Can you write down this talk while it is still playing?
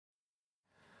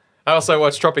I also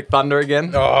watched Tropic Thunder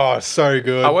again. Oh, so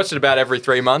good. I watch it about every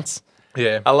 3 months.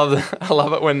 Yeah. I love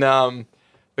it when the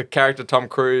character Tom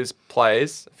Cruise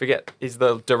plays. I forget, he's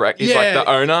the like the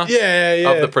owner of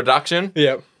the production.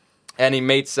 Yep. And he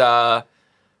meets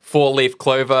Four-Leaf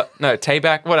Clover. No,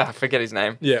 Tayback. What? I forget his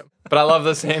name. Yeah. But I love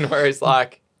the scene where he's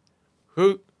like,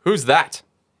 who's that?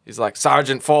 He's like,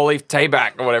 Sergeant Four-Leaf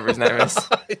Tayback, or whatever his name is.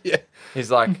 Yeah.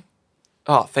 He's like,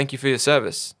 oh, thank you for your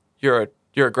service. You're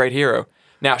a great hero.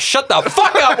 Now shut the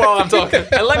fuck up while I'm talking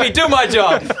and let me do my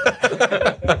job.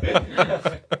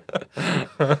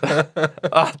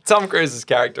 Tom Cruise's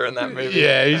character in that movie.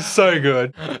 Yeah, he's so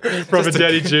good. Robert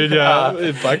Downey Jr.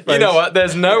 in blackface. You know what?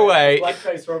 There's no way.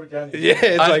 Blackface Robert Downey. Yeah,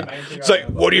 it's like,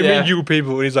 what do you mean, you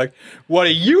people? And he's like, what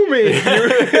do you mean,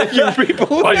 you people?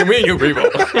 What do you mean, you people?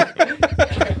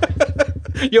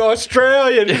 You're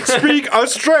Australian. Speak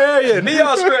Australian. Be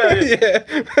Australian. Yeah.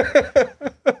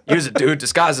 Here's a dude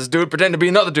disguised as dude, pretend to be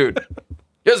another dude.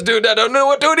 Here's a dude that don't know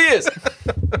what dude he is.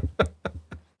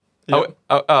 Yep.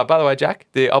 By the way, Jack,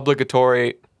 the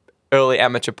obligatory early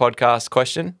amateur podcast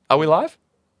question. Are we live?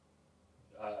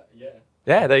 Yeah.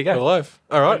 Yeah, there you go. We're live.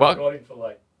 All right. Well- Recording for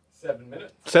like 7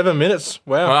 minutes. 7 minutes.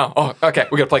 Wow. Wow. Oh, okay.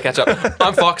 We got to play catch up.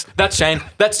 I'm Fox. That's Shane.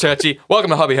 That's Churchy.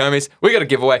 Welcome to Hobby Homies. We got a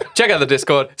giveaway. Check out the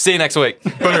Discord. See you next week.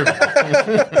 Boom.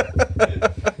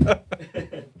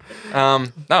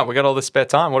 No, we got all this spare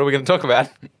time. What are we going to talk about?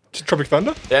 Tropic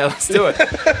Thunder? Yeah, let's do it.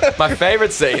 My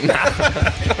favorite scene.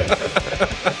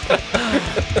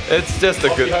 It's just a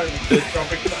good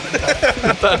Tropic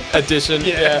Thunder. addition.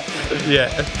 Yeah. Yeah.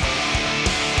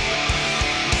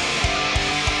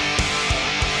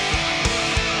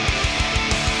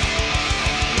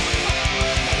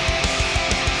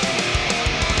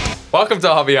 Welcome to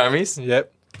Hobby Homies.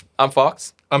 Yep. I'm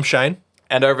Fox. I'm Shane.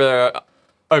 And over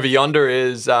yonder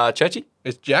is Churchy.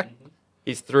 It's Jack.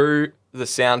 He's through the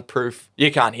soundproof.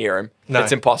 You can't hear him. No.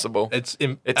 It's impossible. It's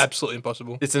absolutely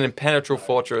impossible. It's an impenetrable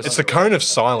fortress. It's a cone of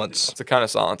silence. It's a cone of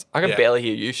silence. I can Yeah. barely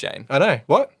hear you, Shane. I know.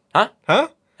 What? Huh? Huh?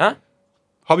 Huh?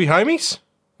 Hobby Homies?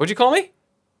 What'd you call me?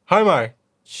 Homo.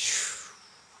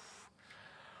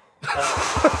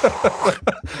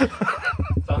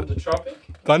 Thunder Tropic.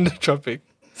 Thunder Tropic.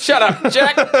 Shut up,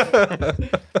 Jack.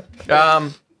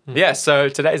 Yeah, so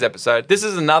today's episode, this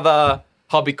is another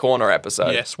Hobby Corner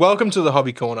episode. Yes. Welcome to the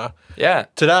Hobby Corner. Yeah.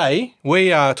 Today,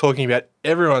 we are talking about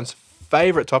everyone's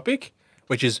favourite topic,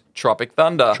 which is Tropic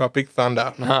Thunder. Tropic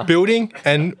Thunder. Building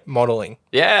and modelling.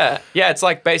 Yeah. Yeah, it's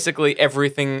like basically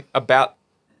everything about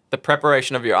the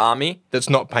preparation of your army That's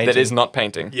not painting. that is not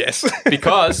painting. Yes.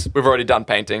 Because we've already done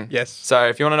painting. Yes. So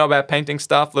if you want to know about painting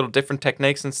stuff, little different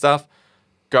techniques and stuff,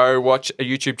 go watch a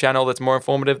YouTube channel that's more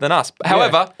informative than us.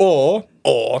 However, Or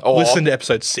listen to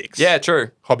episode 6. yeah,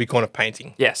 true. Hobby Corner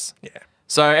Painting. Yes. Yeah.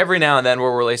 So every now and then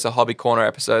we'll release a Hobby Corner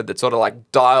episode that sort of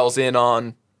like dials in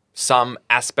on some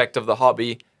aspect of the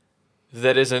hobby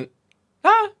that isn't,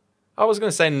 I was going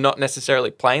to say not necessarily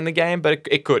playing the game, but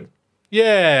it could.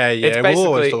 Yeah, yeah. It's we'll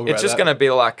always basically, talk about it's just that. going to be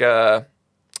like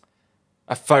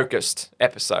a focused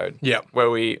episode. Yep. Where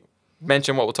we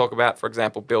mention what we'll talk about, for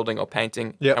example, building or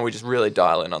painting. Yep. And we just really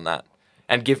dial in on that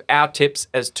and give our tips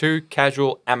as two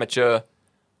casual amateur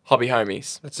hobby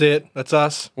homies. That's it. That's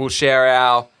us. We'll share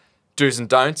our do's and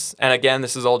don'ts. And again,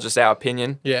 this is all just our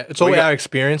opinion. Yeah. It's all We got- our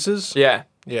experiences. Yeah.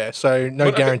 Yeah. So no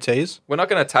not gonna- guarantees. We're not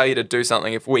going to tell you to do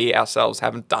something if we ourselves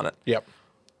haven't done it. Yep.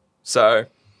 So,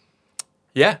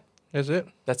 yeah, That's it.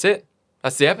 that's it.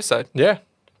 That's the episode. Yeah.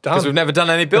 Because we've Done. never done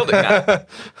any building now.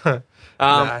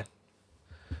 No.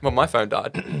 Well, my phone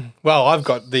died. Well, I've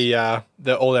got the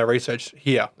all our research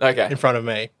here Okay. in front of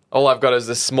me. All I've got is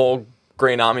this small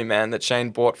green army man that Shane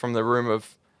bought from the room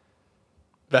of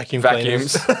Vacuum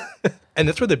vacuums. cleaners. And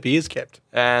that's where the beer's kept.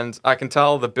 And I can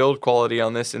tell the build quality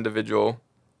on this individual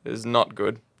is not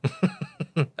good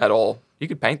at all. You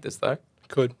could paint this, though.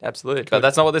 Could. Absolutely. But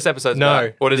that's not what this episode's No,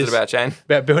 about. What is it it is- about, Shane?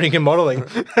 About building and modelling.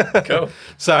 Cool.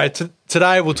 So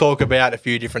today we'll talk about a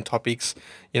few different topics.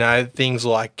 You know, things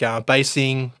like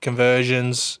basing,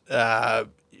 conversions,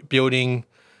 building,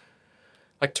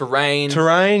 Like terrain.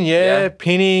 terrain, Yeah.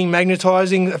 pinning,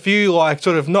 magnetising, a few like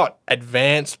sort of not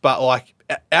advanced, but like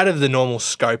out of the normal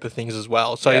scope of things as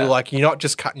well. So Yeah. like you're not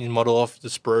just cutting your model off the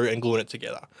sprue and gluing it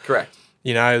together. Correct.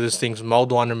 You know, there's things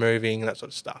mold line removing and that sort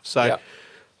of stuff. So Yeah.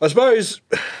 I suppose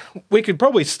we could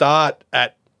probably start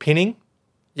at pinning.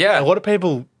 Yeah. A lot of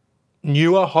people,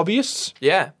 newer hobbyists,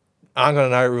 Yeah. aren't going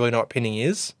to really know what pinning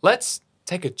is. Let's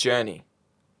take a journey.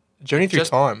 Journey through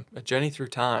Just- time. A journey through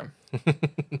time.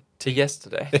 To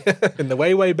yesterday. In the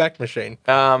way back machine.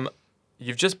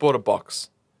 You've just bought a box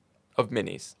of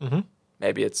minis. Mhm.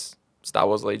 Maybe it's Star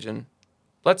Wars Legion.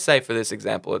 Let's say for this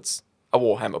example, it's a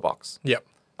Warhammer box. Yep.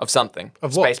 of something.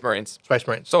 Of what? Space Marines. Space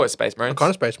Marines. It's always Space Marines. What kind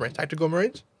of Space Marines? Tactical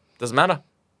Marines? Doesn't matter.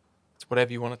 It's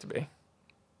whatever you want it to be.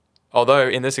 Although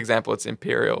in this example, it's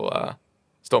Imperial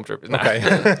Stormtroopers. No. Okay.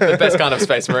 The best kind of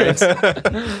Space Marines.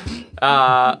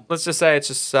 Let's just say it's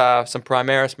just some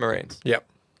Primaris Marines. Yep.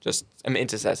 Just some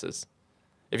intercessors.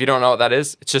 If you don't know what that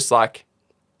is, it's just like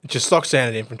It's just stock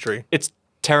standard infantry. it's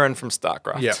Terran from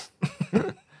StarCraft.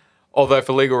 Yep. Although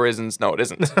for legal reasons, no, it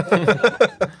isn't.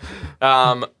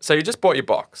 So you just bought your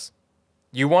box.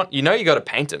 You got to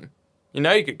paint them. You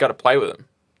got to play with them.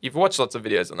 You've watched lots of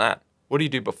videos on that. What do you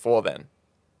do before then?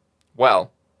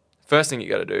 Well, first thing you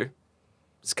got to do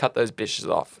is cut those bitches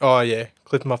off. Oh, yeah.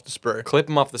 Clip them off the sprue. Clip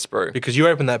them off the sprue. Because you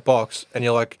open that box and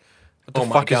you're like, what the Oh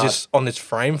my fuck is God. this on this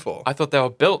frame for? I thought they were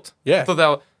built. Yeah. I thought they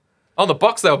were on the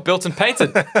box. They were built and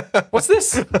painted. What's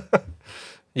this?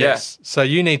 Yes. So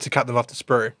you need to cut them off the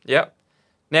sprue. Yep.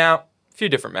 Now, a few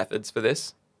different methods for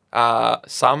this.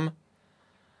 Some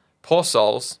poor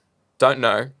souls don't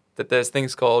know that there's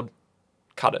things called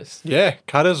cutters. Yeah.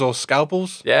 Cutters or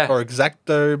scalpels. Yeah. Or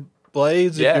X-Acto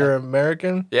blades Yeah. if you're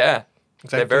American. Yeah.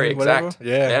 They're very whatever. exact.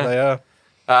 Yeah, they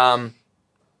are.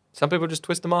 Some people just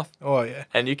twist them off, Oh, yeah.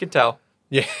 and you can tell.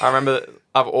 Yeah. I remember that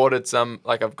I've ordered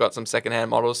I've got some secondhand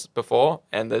models before,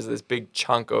 and there's this big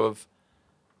chunk of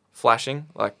flashing,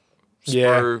 like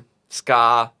sprue,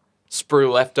 scar,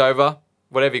 sprue leftover,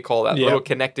 whatever you call that, Yeah. little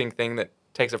connecting thing that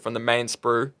takes it from the main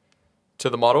sprue to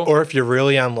the model. Or if you're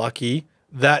really unlucky,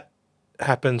 that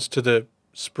happens to the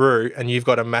sprue and you've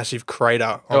got a massive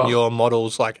crater on Oh. your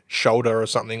model's like shoulder or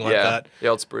something like that. the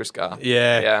old sprue scar.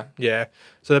 Yeah. Yeah. Yeah.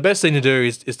 So the best thing to do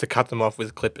is to cut them off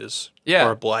with clippers. Yeah.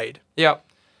 Or a blade. Yep.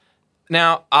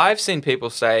 Now, I've seen people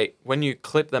say when you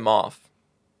clip them off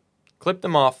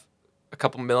a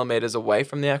couple millimeters away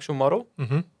from the actual model.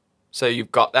 Mm-hmm. So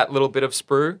you've got that little bit of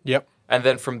sprue. Yep. And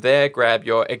then from there, grab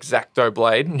your X-Acto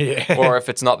blade. Yeah. Or if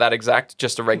it's not that exact,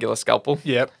 just a regular scalpel.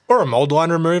 Yep. Or a mold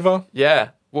line remover. Yeah.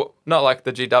 Well, not like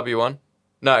the GW one.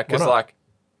 No, because not? like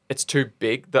it's too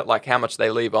big. That like how much they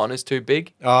leave on is too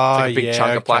big. Oh, It's like a big yeah,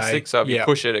 chunk of okay. plastic. So if you Yep.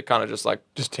 push it, it kind of just like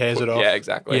Just tears it off. Yeah,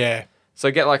 exactly. Yeah.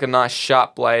 So get like a nice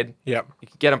sharp blade. Yep. You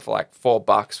can get them for like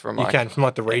 $4 from You like, can from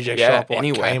like the reject yeah, shop or like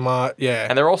anywhere. Kmart. Yeah.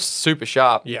 and they're all super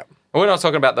sharp. Yep. And we're not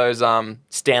talking about those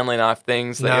Stanley knife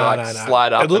things that you like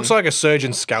slide up. It looks and- like a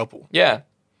surgeon's scalpel. yeah.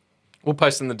 We'll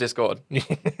post in the Discord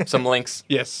some links.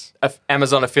 Yes.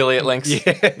 Amazon affiliate links.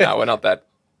 Yeah. No, we're not that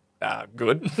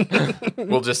good.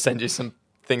 We'll just send you some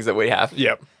things that we have.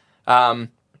 Yep.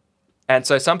 And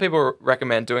so some people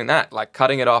recommend doing that, like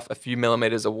cutting it off a few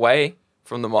millimeters away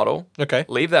from the model, Okay.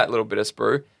 leave that little bit of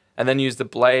sprue, and then use the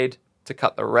blade to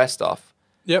cut the rest off.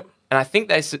 Yep. And I think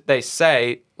they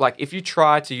say, like, if you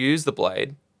try to use the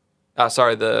blade,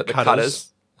 the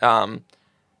cutters,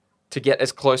 to get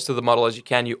as close to the model as you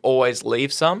can, you always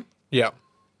leave some, Yep.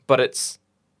 but it's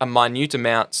a minute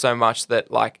amount so much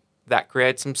that, like, that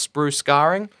creates some sprue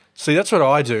scarring. See, that's what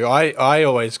I do. I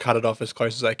always cut it off as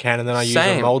close as I can, and then I use a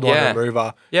Same, mold line yeah.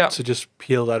 remover Yeah. to just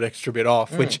peel that extra bit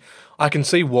off. Which I can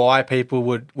see why people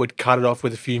would cut it off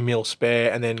with a few mil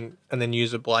spare, and then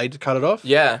use a blade to cut it off.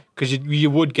 Yeah. Because you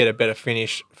would get a better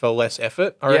finish for less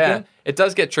effort. I Yeah. reckon. It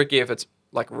does get tricky if it's,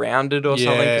 like, rounded or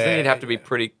something, because then you'd have to be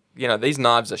pretty, these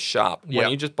knives are sharp. Yeah.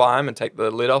 When you just buy them and take the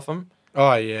lid off them,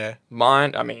 Oh yeah.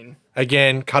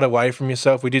 Again, cut away from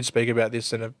yourself. We did speak about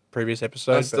this in a previous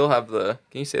episode. I but- still have can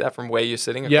you see that from where you're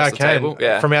sitting across yeah, I the can. table?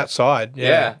 Yeah. From outside.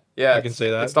 Yeah. Yeah. I can see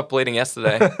that. It stopped bleeding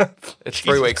yesterday. It's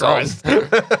 3 Jesus weeks Christ.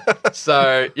 old.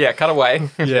 So, yeah, cut away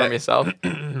Yeah. from yourself.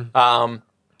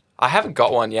 I haven't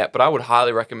got one yet, but I would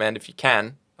highly recommend, if you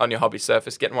can, on your hobby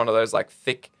surface, getting one of those, like,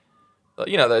 thick,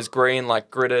 those green, like,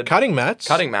 gridded Cutting mats.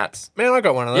 cutting mats. Man, I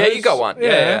got one of those. Yeah, you got one.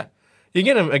 Yeah. You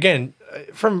get them again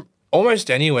from almost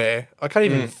anywhere. I can't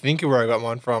even think of where I got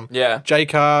mine from. Yeah.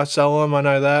 J-Car sell them. I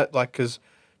know that, like, because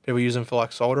people use them for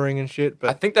like soldering and shit. I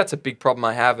But think that's a big problem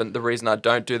I have, and the reason I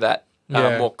don't do that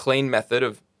Yeah. more clean method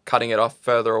of cutting it off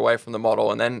further away from the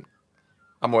model, and then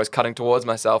I'm always cutting towards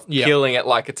myself, Yeah. peeling it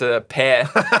like it's a pear,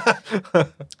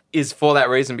 is for that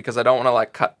reason, because I don't want to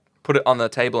like put it on the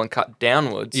table and cut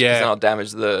downwards, Yeah. because then I'll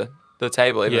damage the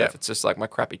table, even Yeah. if it's just like my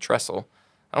crappy trestle.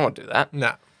 I don't want to do that.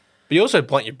 nah. But you also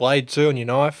blunt your blade too on your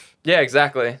knife. Yeah,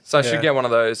 exactly. So I Yeah. should get one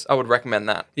of those. I would recommend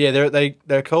that. Yeah,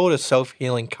 they're called a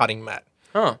self-healing cutting mat.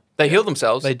 Huh. They heal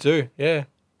themselves. They do. Yeah,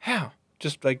 How?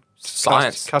 just like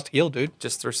Science. cust heal, dude.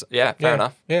 Just through... Yeah, fair Yeah.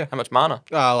 enough. Yeah. How much mana?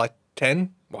 Like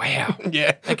 10. Wow.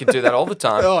 Yeah. They could do that all the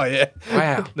time. Oh yeah.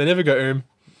 Wow. They never go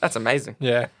That's amazing.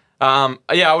 Yeah. Yeah,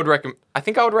 I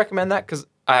think I would recommend that because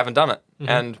I haven't done it,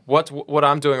 and what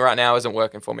I'm doing right now isn't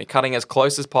working for me. Cutting as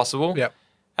close as possible, Yep.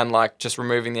 and like just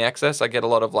removing the excess. I get a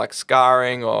lot of like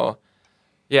scarring or,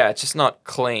 Yeah, it's just not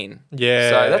clean. Yeah.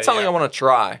 So that's something yeah. I want to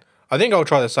try. I think I'll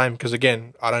try the same because,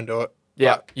 again, I don't do it.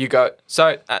 Yeah, But- you go.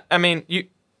 So, I mean, you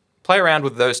play around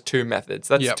with those two methods.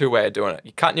 That's Yep. two way of doing it.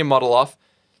 You're cutting your model off.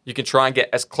 You can try and get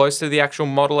as close to the actual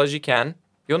model as you can.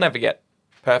 You'll never get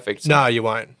perfect. No, you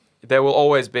won't. There will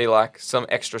always be like some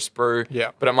extra sprue.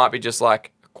 Yeah. But it might be just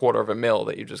like a quarter of a mil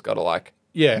that you just got to like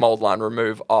Yeah. mold line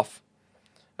remove off.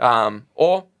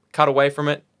 Or cut away from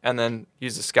it and then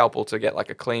use a scalpel to get like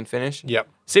a clean finish. Yep.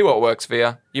 See what works for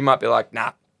you. You might be like,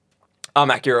 nah, I'm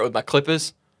accurate with my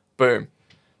clippers. Boom.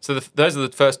 So those are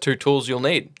the first two tools you'll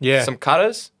need. Yeah. Some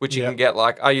cutters, which you Yep. can get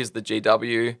like, I use the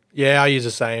GW, Yeah, I use the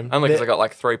same. only because I got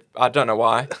like 3. I don't know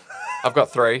why. I've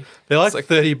got 3. They're like, It's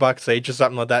 $30 each or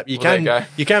something like that. You Well, there can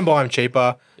you go. buy them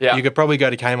cheaper. Yeah. You could probably go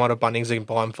to Kmart or Bunnings and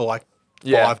buy them for like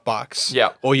Yeah. $5. Yeah.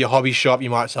 Or your hobby shop, you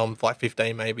might sell them for like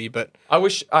 15 maybe. But I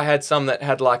wish I had some that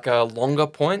had like longer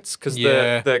points because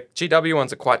Yeah. the GW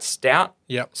ones are quite stout.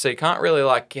 yep. So you can't really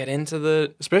like get into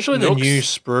the Especially the nooks. new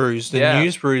sprues. The Yeah. new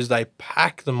sprues, they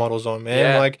pack the models on, man.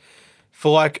 Yeah. Like,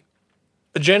 for like,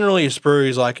 generally a sprue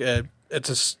is like, it's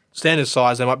a standard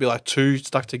size. They might be like 2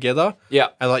 stuck together. Yeah.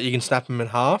 And like you can snap them in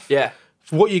half. Yeah.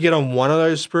 For what you get on one of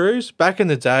those sprues, back in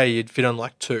the day, you'd fit on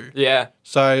like 2. Yeah.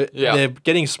 So Yeah. they're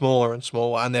getting smaller and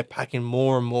smaller, and they're packing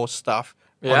more and more stuff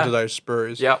Yeah. onto those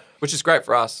sprues. Yeah. Which is great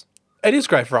for us. It is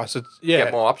great for us. It's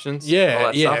Get more options. Yeah, all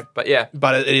that yeah. Stuff. But yeah.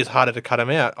 but it is harder to cut them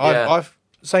out. Yeah. I've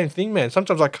same thing, man.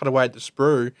 Sometimes I cut away at the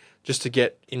sprue just to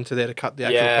get into there to cut the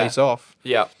actual Yeah. piece off.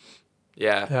 Yeah.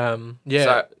 Yeah. Yeah,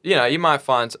 So, you might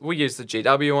find we use the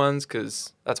GW ones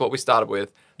because that's what we started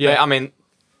with. Yeah. I mean,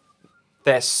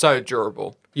 they're so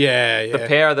durable. yeah. The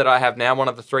pair that I have now, one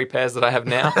of the 3 pairs that I have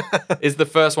now, is the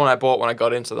first one I bought when I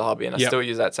got into the hobby, and I Yep. still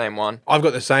use that same one. I've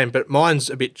got the same, but mine's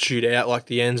a bit chewed out. Like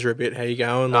the ends are a bit. How you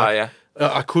going? Like, Oh, yeah.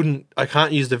 I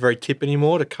can't use the very tip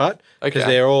anymore to cut because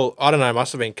Okay. they're all. I don't know.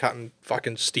 Must have been cutting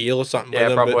fucking steel or something. Yeah,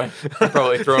 with them, probably. You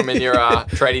probably threw them in your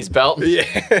tradies belt. But yeah.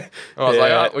 I was Yeah.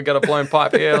 like, oh, we got a blown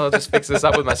pipe here. I'll just fix this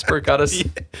up with my sprue cutters.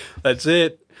 That's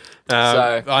it.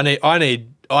 So-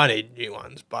 I need new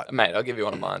ones, but Mate, I'll give you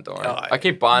one of mine, don't worry. Oh, I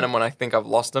keep buying them when I think I've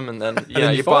lost them, and then then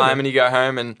you you find buy them. them and you go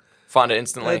home and find it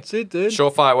instantly. that's it, dude.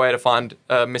 Surefire way to find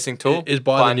a missing tool Is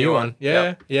buy a the new one. Yeah,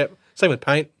 Yep. yep. Same with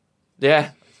paint. Yeah.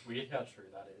 It's weird how true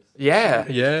that is. Yeah.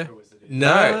 Yeah. True as it is.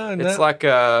 No, It's like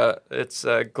it's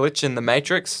a glitch in the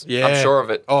matrix. Yeah. I'm sure of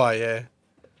it. Oh yeah.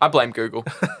 I blame Google.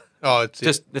 Oh, it's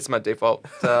Just it's my default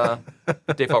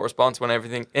default response when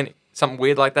something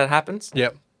weird like that happens.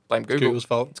 yep. Blame Google. Google's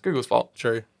fault. It's Google's fault.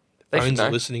 True. They should Phones know.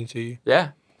 are listening to you. Yeah,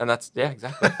 and that's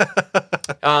exactly.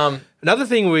 Another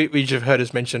thing we have heard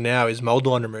us mention now is mold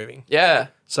line removing. Yeah.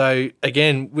 So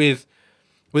again, with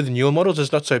the newer models,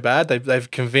 it's not so bad.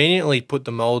 They've conveniently put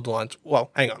the mold lines.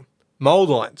 Well, hang on. Mold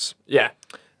lines Yeah.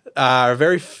 are a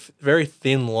very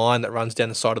thin line that runs down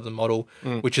the side of the model,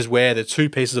 which is where the 2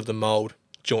 pieces of the mold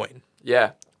join.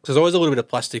 Yeah. So there's always a little bit of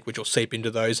plastic which will seep into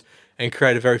those and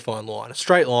create a very fine line. A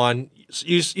straight line,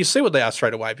 you see what they are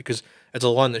straight away because it's a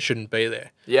line that shouldn't be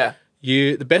there. Yeah.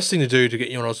 The best thing to do to get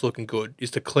your models looking good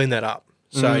is to clean that up.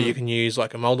 So you can use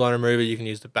like a mold line remover. You can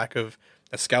use the back of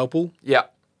a scalpel, Yeah.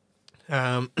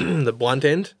 the blunt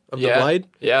end of the Yeah. blade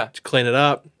Yeah. to clean it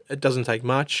up. It doesn't take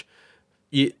much.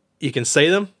 You can see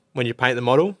them when you paint the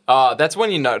model. That's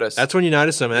when you notice. That's when you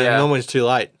notice them, and Yeah. normally it's too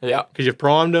late Yeah. because you've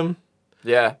primed them,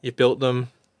 Yeah. you've built them.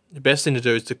 The best thing to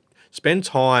do is to spend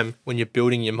time when you're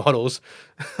building your models.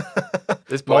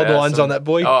 This boy Mold has lines some- on that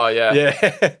boy. Oh yeah.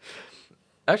 Yeah.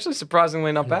 Actually,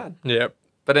 surprisingly not bad. Yep.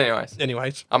 But anyways,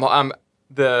 Anyways. I'm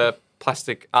the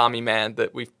plastic army man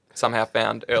that we somehow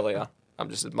found earlier. I'm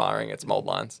just admiring its mold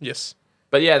lines. Yes.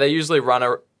 But yeah, they usually run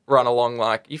along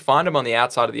like you find them on the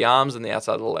outside of the arms and the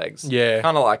outside of the legs. Yeah.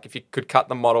 Kind of like if you could cut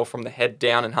the model from the head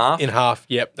down in half. In half.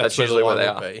 Yep. That's where the usually where line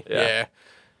they would are. be. Yeah. Yeah.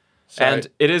 So, And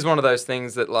it is one of those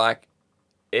things that like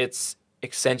it's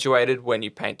accentuated when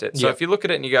you paint it. So Yep. if you look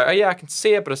at it and you go, oh yeah, I can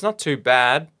see it, but it's not too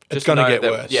bad. It's gonna know get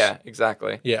that- worse. Yeah,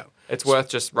 exactly. yeah. It's worth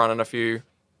just running a few.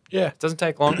 Yeah. It doesn't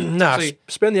take long. Nah, Actually,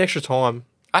 spend the extra time.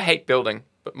 I hate building,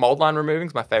 but mold line removing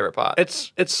is my favorite part.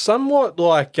 It's somewhat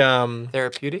like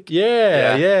Therapeutic.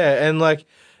 yeah, Yeah. yeah, and like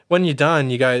when you're done,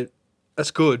 you go,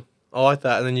 that's good. I like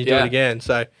that, and then you do Yeah. it again.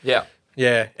 So Yeah.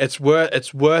 yeah, it's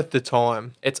worth the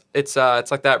time. It's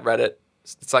like that Reddit.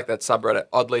 It's like that subreddit.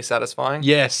 Oddly satisfying.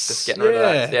 Yes, Just getting rid of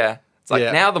that. Yeah. It's like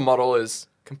Yeah. now the model is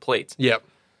complete. Yep.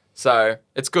 So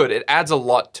it's good. It adds a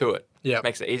lot to it. Yep.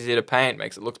 Makes it easier to paint.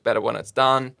 Makes it look better when it's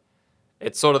done.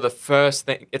 It's sort of the first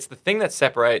thing. It's the thing that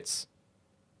separates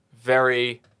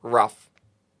very rough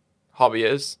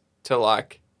hobbyists to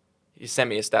like your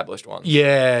semi-established ones.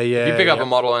 Yeah, yeah. If you pick up yeah. a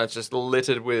model and it's just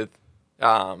littered with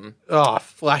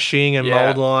Flashing and Yeah.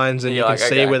 mold lines, and You're you can like,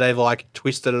 see okay. where they've like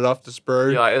twisted it off the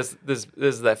sprue. You're like, this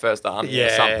is their first army or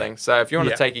Yeah. something. So if you want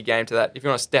Yeah. to take your game to that, if you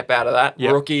want to step out of that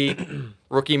Yep.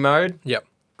 rookie mode, Yep.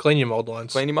 Clean your mold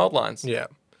lines. clean your mold lines. Yeah.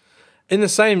 In the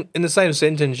same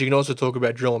sentence, you can also talk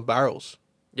about drilling barrels,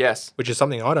 Yes. which is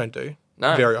something I don't do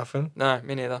No. very often. No,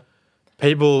 me neither.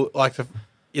 People like to.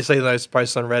 You see those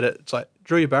posts on Reddit. It's like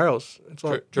drill your barrels. It's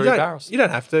like Drill you your don't- barrels. You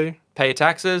don't have to. Pay your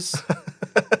taxes.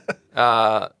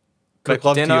 Make Cook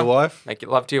love dinner. to your wife. Make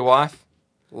love to your wife.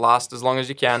 Last as long as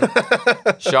you can.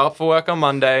 Show up for work on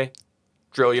Monday.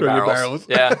 Drill your Drill your barrels.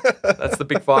 barrels. Yeah, that's the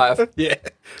big five. Yeah.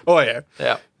 Oh yeah.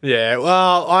 Yeah. Yeah.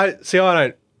 Well,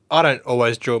 I don't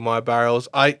always drill my barrels.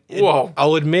 Whoa.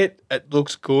 I'll admit it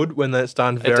looks good when it's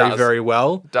done very, does. very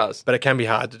well. It does. But it can be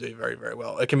hard to do very, very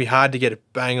well. It can be hard to get it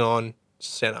bang on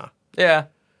center. Yeah.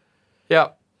 Yeah.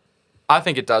 I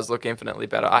think it does look infinitely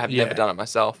better. I have Yeah. never done it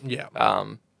myself. Yeah.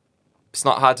 It's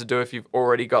not hard to do if you've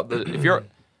already got if you're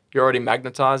already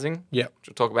magnetizing, Yeah. which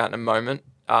we'll talk about in a moment.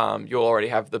 You'll already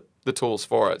have the tools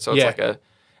for it. So it's Yeah.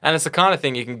 and it's the kind of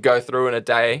thing you can go through in a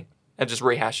day and just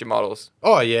rehash your models.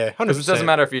 Oh yeah. 100%. Because it doesn't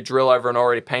matter if you drill over an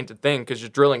already painted thing because you're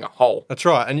drilling a hole. That's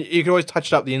right. And you can always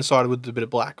touch it up the inside with a bit of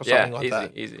black or something like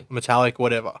that. Easy. Metallic,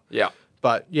 whatever. Yeah.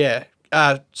 But yeah.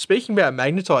 Speaking about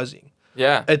magnetizing,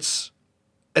 Yeah. it's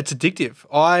addictive.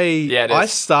 it is. I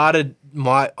started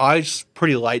I was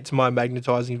pretty late to my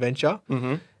magnetizing venture.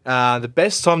 Mm-hmm. The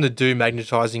best time to do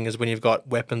magnetizing is when you've got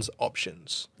weapons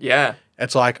options. Yeah.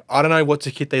 It's like, I don't know what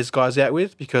to kit these guys out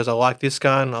with because I like this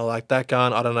gun, I like that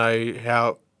gun. I don't know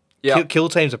how. Yeah. Kill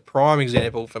Team's a prime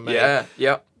example for me. Yeah.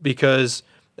 Yeah. Because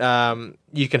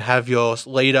you can have your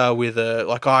leader with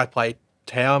I play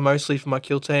Tower mostly for my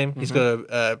kill team. He's got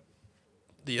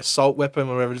the assault weapon,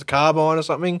 or whatever, it's a carbine or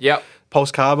something. Yep.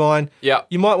 Pulse carbine. Yep.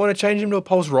 You might want to change him to a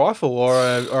pulse rifle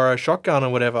or a shotgun or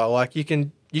whatever. Like you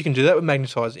can do that with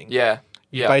magnetizing. Yeah.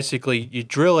 You Yeah. basically you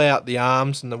drill out the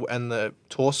arms and the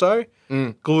torso,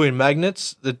 glue in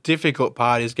magnets. The difficult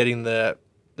part is getting the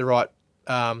right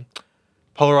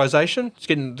polarization. It's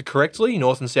getting it correctly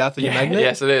north and south of your magnet.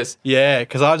 Yes, it is. Yeah,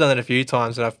 because I've done it a few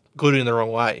times and I've glued it in the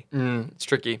wrong way. It's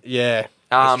tricky. Yeah,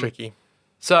 it's tricky.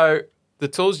 So the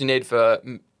tools you need so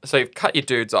you've cut your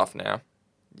dudes off now.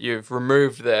 You've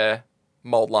removed their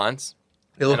mold lines.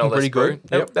 They're and all looking their pretty sprue.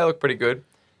 good. They look pretty good.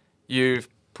 You've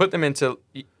put them into.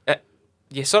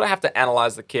 You sort of have to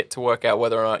analyze the kit to work out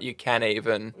whether or not you can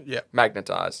even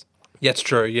magnetize. Yeah, it's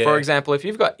true. Yeah. For example, if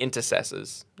you've got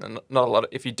intercessors, and not a lot.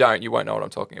 If you don't, you won't know what I'm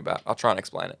talking about. I'll try and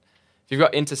explain it. If you've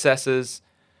got intercessors,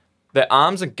 their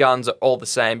arms and guns are all the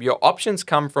same. Your options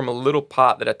come from a little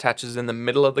part that attaches in the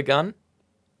middle of the gun,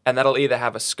 and that'll either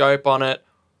have a scope on it,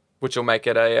 which will make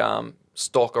it a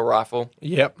stalker rifle,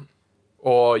 Yep.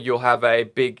 or you'll have a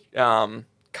big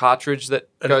cartridge that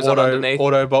goes on underneath.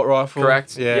 Auto bolt rifle.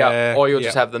 Correct. Yeah. Or you'll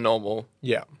just have the normal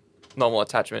Yeah.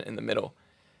 attachment in the middle.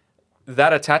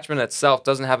 That attachment itself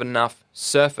doesn't have enough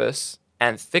surface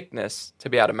and thickness to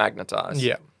be able to magnetize.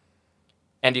 Yeah.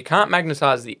 And you can't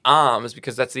magnetize the arms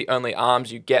because that's the only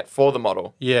arms you get for the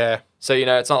model. Yeah. So,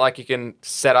 it's not like you can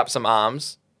set up some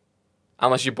arms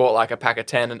unless you bought like a pack of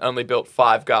 10 and only built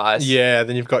 5 guys. Yeah.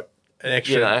 Then you've got an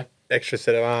extra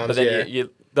set of arms. But then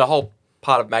the whole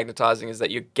part of magnetizing is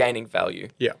that you're gaining value.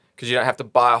 Yeah. Because you don't have to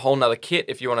buy a whole nother kit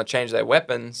if you want to change their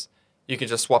weapons. You can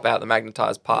just swap out the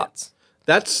magnetized parts.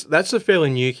 That's a fairly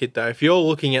new kit though. If you're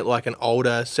looking at like an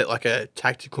older set, like a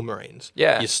tactical Marines,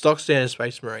 your stock standard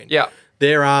Space Marine,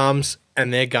 their arms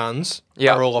and their guns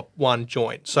are all up one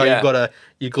joint. So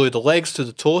you glue the legs to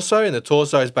the torso, and the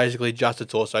torso is basically just a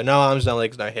torso, no arms, no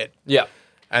legs, no head. Yeah.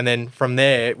 And then from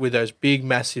there, with those big,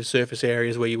 massive surface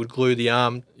areas where you would glue the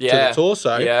arm to the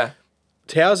torso,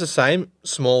 Tower's the same,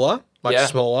 smaller, much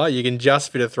smaller. You can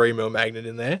just fit a 3mm magnet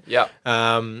in there. Yeah.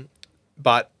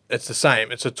 But it's the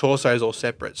same. It's the torsos all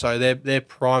separate. So they're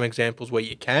prime examples where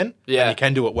you can, and you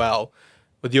can do it well.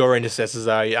 With your intercessors,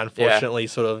 though, you're unfortunately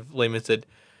sort of limited.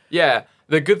 Yeah.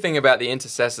 The good thing about the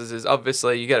intercessors is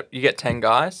obviously you get 10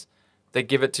 guys. They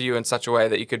give it to you in such a way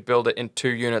that you could build it in 2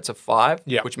 units of 5,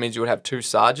 which means you would have 2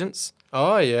 sergeants.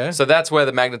 Oh, yeah. So that's where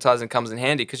the magnetizing comes in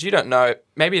handy because you don't know,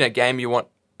 maybe in a game you want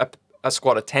a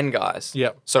squad of 10 guys.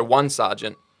 Yep. So 1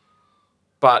 sergeant.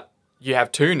 But you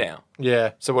have 2 now.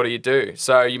 Yeah. So what do?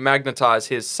 So you magnetize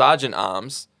his sergeant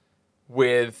arms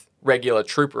with regular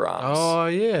trooper arms. Oh,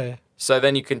 yeah. So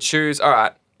then you can choose, all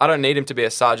right, I don't need him to be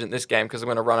a sergeant this game because I'm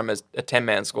going to run him as a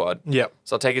 10-man squad. Yep.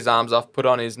 So I'll take his arms off, put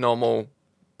on his normal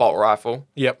bolt rifle.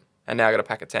 Yep. And now I got a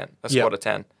pack of 10, a squad of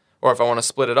 10. Or if I want to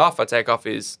split it off, I take off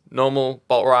his normal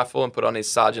bolt rifle and put on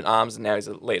his sergeant arms, and now he's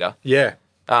a leader. Yeah.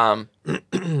 So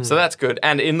that's good.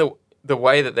 And in the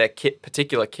way that their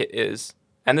particular kit is,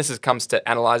 and this comes to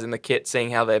analysing the kit,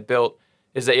 seeing how they're built,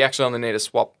 is that you actually only need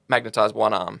to magnetise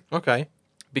one arm. Okay.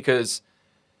 Because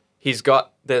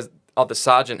the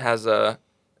sergeant has a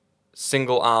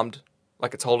single-armed,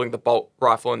 like it's holding the bolt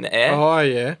rifle in the air. Oh,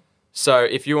 yeah. So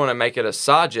if you want to make it a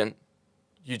sergeant,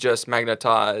 you just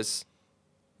magnetise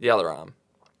the other arm.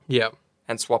 Yep.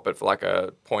 And swap it for like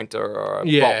a pointer or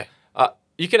a bolt.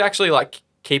 You could actually like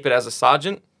keep it as a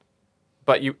sergeant,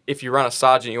 but if you run a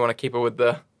sergeant, you want to keep it with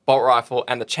the bolt rifle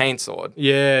and the chainsword.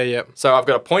 Yeah, yep. So I've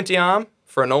got a pointy arm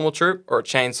for a normal troop or a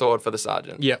chainsword for the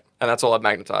sergeant. Yep. And that's all I've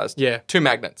magnetised. Yeah. 2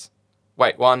 magnets.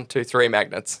 Wait, 1, 2, 3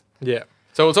 magnets. Yeah.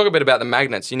 So we'll talk a bit about the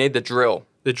magnets. You need the drill.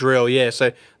 The drill, yeah.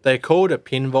 So they're called a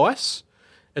pin vise.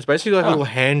 It's basically like a little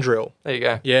hand drill. There you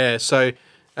go. Yeah, so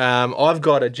I've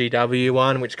got a GW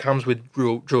one which comes with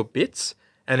drill bits,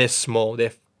 and they're small.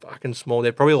 They're fucking small.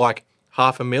 They're probably like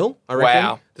 0.5 mil, I reckon.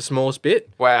 Wow. The smallest bit.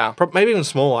 Wow. Maybe even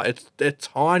smaller. They're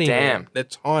tiny. Damn. Man. They're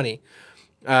tiny.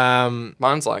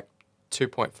 Mine's like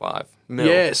 2.5 mil.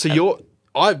 Yeah, so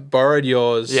I borrowed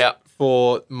yours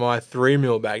for my 3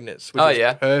 mil magnets, which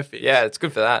is perfect. Yeah, it's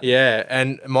good for that. Yeah,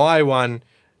 and my one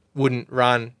wouldn't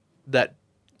run that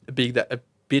big,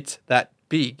 that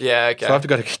big. Yeah, okay. So I have to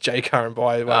go to J-Car and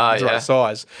buy one that's the right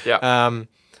size. Yeah.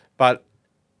 But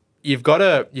you've got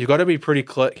to be pretty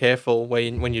careful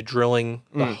when you're drilling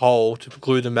the hole to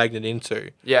glue the magnet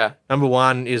into. Yeah. Number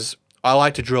one is I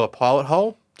like to drill a pilot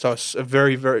hole, so it's a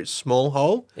very, very small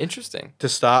hole. Interesting. To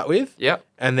start with. Yep.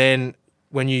 And then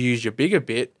when you use your bigger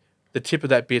bit, the tip of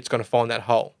that bit's going to find that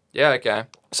hole. Yeah, okay.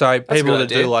 So people that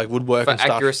do like woodwork and stuff.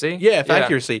 For accuracy? Yeah, for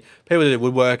accuracy. People that do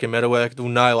woodwork and metalwork will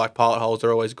know like pilot holes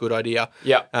are always a good idea.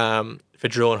 Yeah. For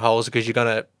drilling holes because you're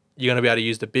gonna be able to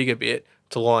use the bigger bit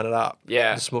to line it up.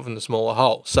 Yeah. From the smaller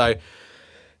hole. So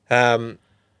the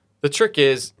trick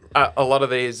is a lot of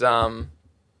these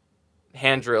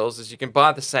hand drills is you can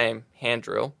buy the same hand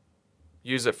drill,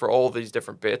 use it for all these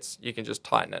different bits. You can just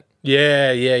tighten it.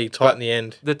 Yeah, you tighten the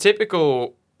end. The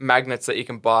typical magnets that you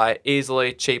can buy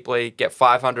easily, cheaply, get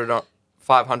 500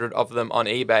 of them on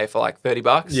eBay for like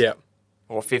 $30. Yeah.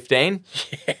 Or 15.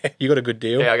 Yeah, you got a good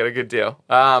deal. Yeah, I got a good deal.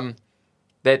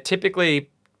 They're typically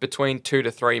between 2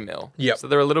 to 3 mil. Yeah. So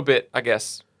they're a little bit, I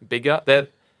guess, bigger. They're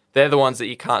the ones that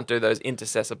you can't do those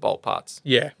intercessor bolt parts.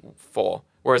 Yeah. For.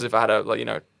 Whereas if I had a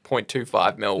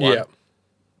 0.25 mil one,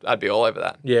 I'd be all over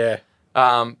that. Yeah.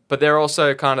 But they're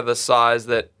also kind of the size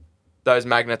that those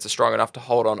magnets are strong enough to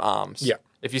hold on arms. Yeah.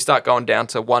 If you start going down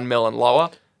to 1 mil and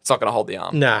lower, it's not going to hold the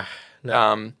arm. Nah.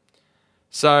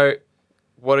 So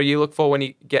what do you look for when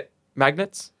you get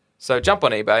magnets? So jump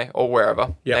on eBay or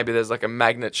wherever. Yep. Maybe there's like a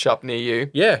magnet shop near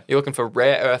you. Yeah. You're looking for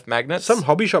rare earth magnets. Some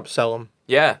hobby shops sell them.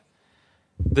 Yeah.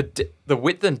 The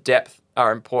width and depth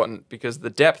are important because the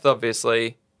depth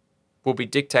obviously will be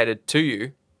dictated to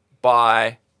you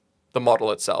by the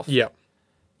model itself. Yeah.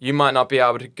 You might not be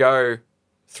able to go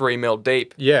 3 mil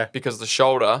deep. Yeah. Because the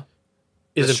shoulder,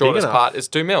 the shortest part is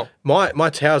 2 mil. My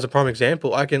tower's a prime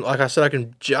example. I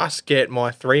can just get my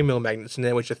 3 mil magnets in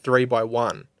there, which are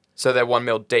 3x1. So they're 1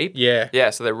 mil deep? Yeah.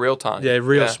 Yeah, so they're real tiny. They're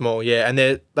real small, yeah. And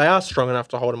they are strong enough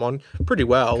to hold them on pretty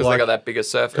well. Because they got that bigger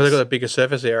surface. Because they got that bigger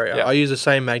surface area. Yep. I use the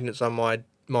same magnets on my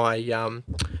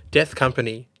Death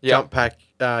Company jump pack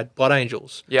Blood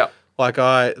Angels. Yeah.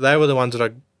 They were the ones that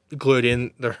I glued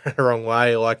in the wrong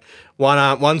way. Like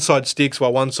one side sticks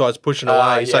while one side's pushing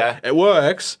away. So it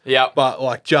works. Yeah.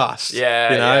 But just.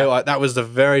 Yeah. That was the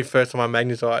very first time I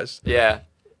magnetized. Yeah.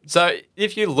 So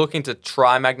if you're looking to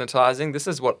try magnetizing, this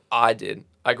is what I did.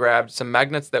 I grabbed some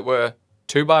magnets that were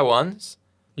 2x1s.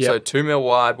 Yep. So 2 mil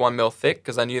wide, 1 mil thick,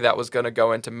 because I knew that was going to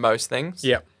go into most things.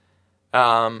 Yeah.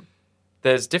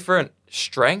 There's different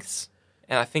strengths,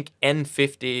 and I think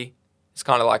N50 is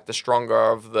kind of like the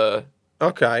stronger of the...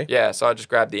 Okay. Yeah, so I just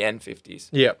grabbed the N50s.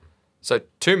 Yep. So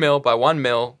 2 mil by 1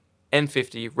 mil,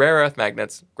 N50, rare earth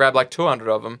magnets, grabbed like 200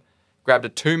 of them, grabbed a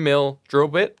 2 mil drill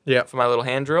bit for my little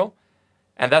hand drill,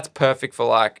 and that's perfect for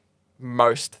like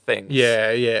most things. Yeah,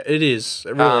 it is.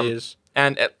 It really is.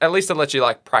 And at least it lets you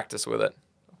like practice with it.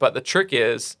 But the trick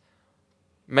is,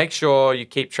 make sure you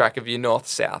keep track of your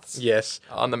north-souths. Yes.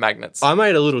 On the magnets. I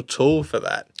made a little tool for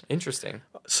that. Interesting.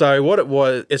 So what it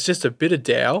was, it's just a bit of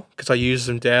dowel, because I use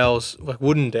some dowels, like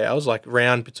wooden dowels, like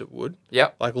round bits of wood.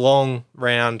 Yep. Like long,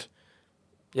 round.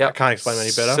 Yep. I can't explain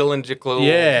any better. Cylindrical.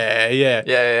 Yeah.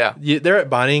 They're at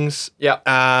Bunnings. Yep.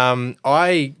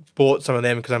 I bought some of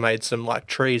them because I made some like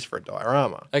trees for a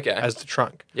diorama. Okay. As the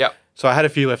trunk. Yep. So I had a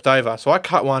few left over. So I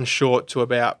cut one short to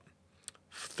about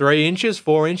 3 inches,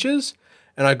 4 inches,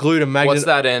 and I glued a magnet. What's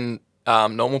that in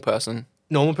normal person?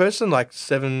 normal person, like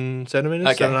 7 centimeters,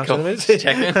 Okay, 7.5 cool. centimeters.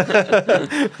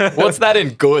 Checking. What's that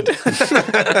in good?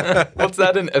 What's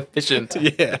that in efficient?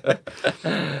 Yeah.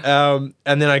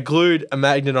 And then I glued a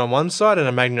magnet on one side and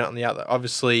a magnet on the other,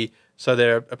 obviously, so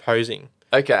they're opposing.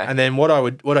 Okay. And then what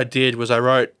I did was I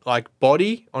wrote like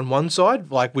body on one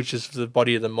side, like which is the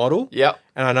body of the model. Yep.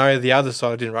 And I know the other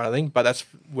side I didn't write anything, but that's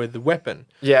with the weapon.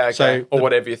 Yeah. Okay. So or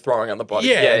whatever you're throwing on the body.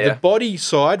 Yeah, the body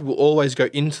side will always go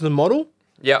into the model.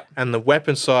 Yep. And the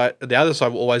weapon side, the other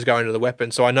side will always go into the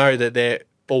weapon. So I know that they're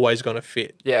always going to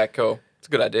fit. Yeah. Cool. It's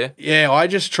a good idea. Yeah, I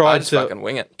just tried to fucking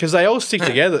wing it because they all stick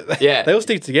together. Yeah, they all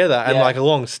stick together and like a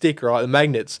long stick, right? The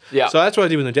magnets. Yeah. So that's what I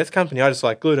did with the Death Company. I just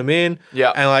like glued them in.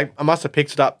 Yeah. And like I must have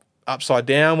picked it up upside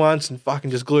down once and fucking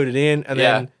just glued it in, and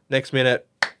then next minute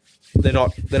they're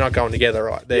not going together,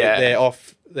 right? They're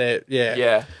off.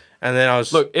 Yeah. And then I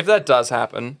was if that does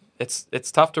happen,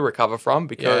 it's tough to recover from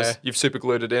because you've super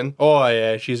glued it in. Oh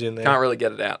yeah, she's in there. Can't really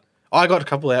get it out. I got a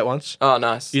couple out once. Oh,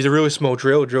 nice. Used a really small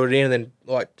drill, drilled it in, and then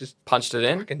like just punched it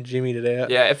in. Fucking jimmied it out.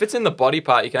 Yeah, if it's in the body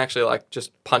part, you can actually like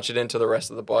just punch it into the rest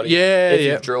of the body. Yeah, if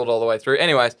you've drilled all the way through.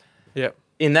 Anyways,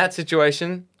 in that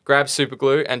situation, grab super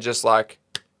glue and just like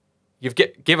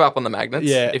give up on the magnets.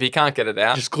 Yeah. If you can't get it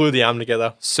out, just glue the arm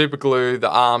together. Super glue the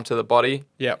arm to the body.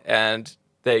 Yep. And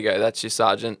there you go. That's your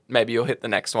sergeant. Maybe you'll hit the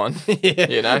next one.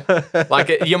 You know,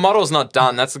 like your model's not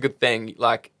done. That's a good thing.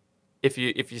 Like. If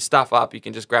you stuff up, you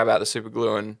can just grab out the super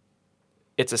glue and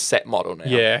it's a set model now.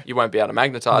 Yeah. You won't be able to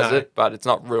magnetize it, but it's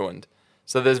not ruined.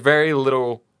 So there's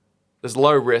there's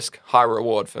low risk, high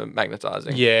reward for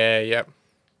magnetizing. Yeah, yep.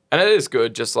 And it is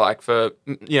good just like for,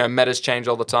 metas change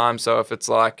all the time. So if it's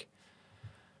like,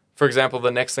 for example,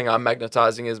 the next thing I'm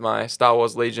magnetizing is my Star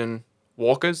Wars Legion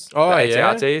walkers, the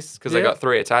ATRTs, because they got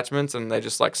 3 attachments and they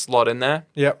just like slot in there.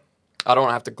 Yep. I don't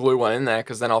want to have to glue one in there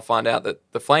because then I'll find out that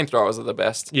the flamethrowers are the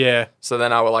best. Yeah. So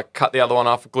then I will like cut the other one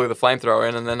off, glue the flamethrower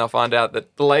in, and then I'll find out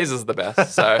that the laser's the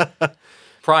best. So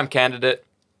prime candidate.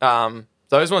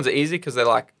 Those ones are easy because they're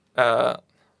like, I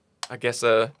guess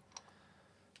a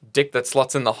dick that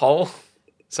slots in the hole.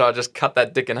 So I just cut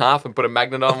that dick in half and put a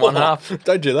magnet on one half.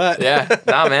 Don't do that. Yeah.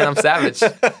 Nah, man, I'm savage.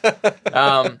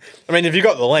 I mean, if you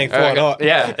got the length, why not?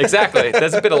 Yeah, exactly.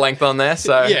 There's a bit of length on there,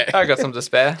 so I got some to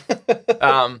spare.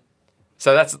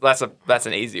 So that's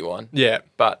an easy one. Yeah.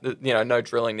 But no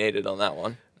drilling needed on that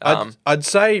one. I'd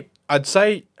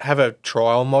say have a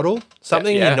trial model,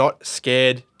 something you're not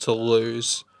scared to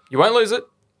lose. You won't lose it,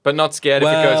 but not scared if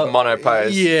it goes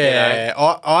monopose. Yeah.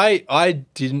 I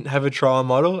didn't have a trial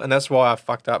model, and that's why I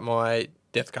fucked up my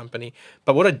Death Company.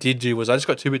 But what I did do was I just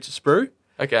got 2 bits of sprue.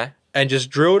 Okay. And just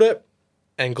drilled it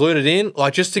and glued it in,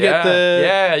 like just to get the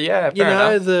fair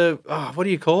enough. the what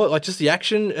do you call it? Like just the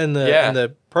action and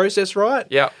the process right.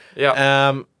 Yeah.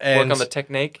 And work on the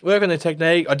technique.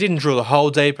 I didn't drill the hole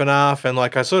deep enough, and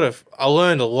like I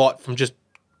learned a lot from just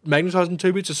magnetizing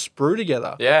 2 bits of sprue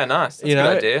together. Yeah, nice. That's a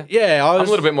good idea. Yeah, I'm a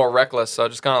little bit more reckless, so I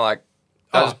just kind of like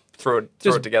just threw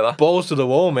it together. Balls to the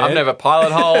wall, man. I've never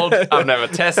pilot holed. I've never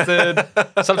tested.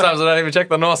 Sometimes I don't even check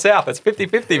the north-south. It's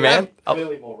 50-50, man.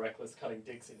 Clearly more reckless cutting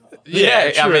dicks in half.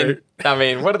 Yeah, true. I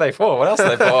mean, what are they for? What else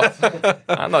are they for?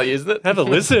 I'm not using it. Have a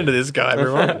listen to this guy,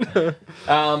 everyone.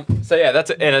 So yeah,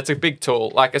 and it's a big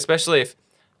tool. Like especially if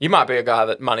you might be a guy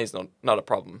that money's not a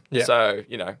problem. Yeah. So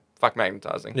fuck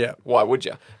magnetizing. Yeah. Why would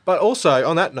you? But also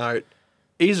on that note,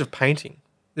 ease of painting.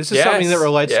 This is something that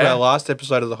relates to our last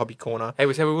episode of the Hobby Corner. Hey,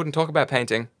 we said we wouldn't talk about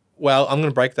painting. Well, I'm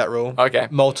going to break that rule. Okay.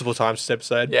 Multiple times this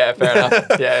episode. Yeah, fair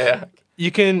enough. Yeah.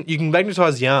 You can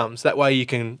magnetize the arms. That way you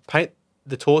can paint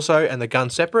the torso and the gun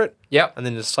separate. Yep. And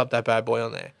then just slap that bad boy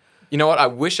on there. You know what? I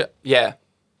wish I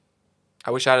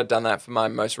had done that for my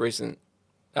most recent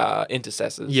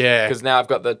intercessors. Yeah. Because now I've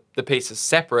got the pieces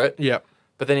separate. Yep.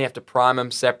 But then you have to prime them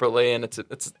separately, and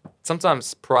it's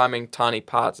sometimes priming tiny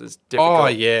parts is difficult. Oh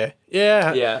yeah.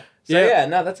 Yeah. So yeah,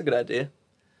 no, that's a good idea.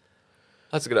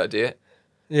 That's a good idea.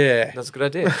 Yeah. That's a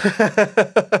good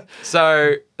idea.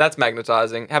 So that's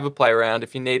magnetizing. Have a play around.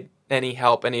 If you need any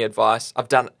help, any advice, I've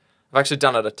actually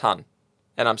done it a ton,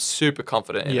 and I'm super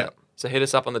confident in it. So hit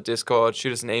us up on the Discord,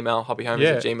 shoot us an email,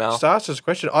 hobbyhomies@gmail.com. Just ask us a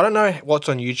question. I don't know what's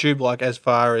on YouTube, like as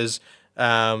far as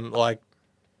like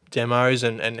demos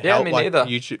and help, like neither.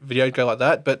 YouTube videos go like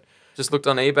that, but just looked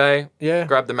on eBay. Yeah.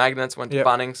 Grabbed the magnets, went to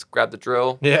Bunnings, grabbed the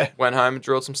drill. Yeah. Went home and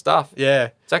drilled some stuff.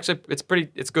 Yeah.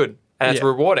 It's good. And it's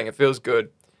rewarding. It feels good.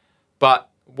 But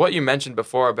what you mentioned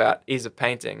before about ease of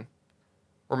painting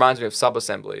reminds me of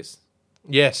sub-assemblies.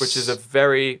 Yes. Which is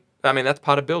that's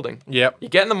part of building. Yep. You're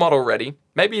getting the model ready.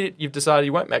 Maybe you've decided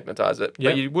you won't magnetize it,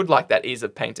 but you would like that ease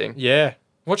of painting. Yeah.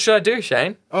 What should I do,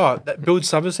 Shane? Oh, build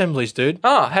sub-assemblies, dude.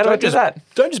 Oh, how do I do that?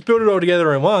 Don't just build it all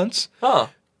together at once.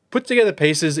 Oh. put together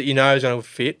pieces that you know is going to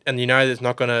fit and you know that's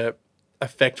not going to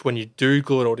affect when you do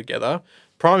glue it all together.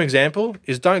 Prime example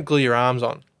is don't glue your arms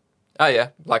on. Oh, yeah.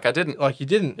 Like I didn't. Like you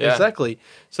didn't. Yeah. Exactly.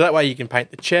 So that way you can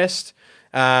paint the chest.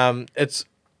 It's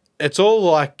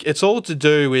all to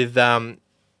do with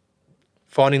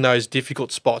finding those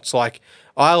difficult spots. Like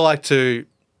I like to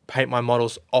paint my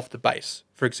models off the base,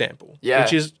 for example. Yeah.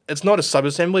 Which is, it's not a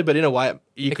sub-assembly, but in a way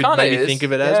you could maybe think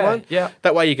of it as one. Yeah.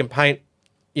 That way you can paint,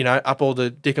 up all the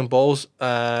dick and balls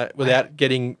without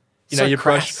getting... your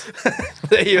brush,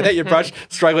 your brush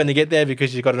struggling to get there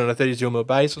because you've got it on a 32mm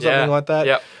base or something like that.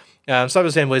 Yep.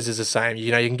 Sub-assemblies is the same. You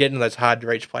can get into those hard to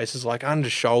reach places like under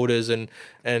shoulders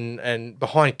and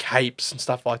behind capes and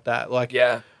stuff like that. Like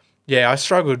I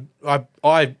struggled.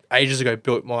 I ages ago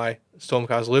built my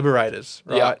Stormcast Liberators,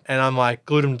 right? Yep. And I'm like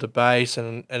glued them to the base,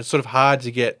 and it's sort of hard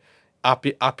to get up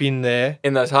in there.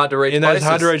 In those hard to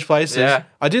reach places. Yeah.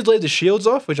 I did leave the shields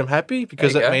off, which I'm happy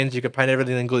because that means you can paint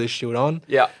everything and glue the shield on.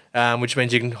 Yeah. Which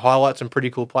means you can highlight some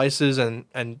pretty cool places and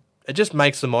it just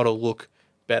makes the model look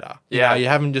better. Yeah. You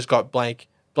haven't just got blank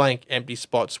empty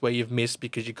spots where you've missed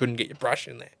because you couldn't get your brush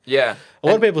in there. Yeah. A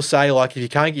lot of people say like if you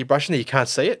can't get your brush in there, you can't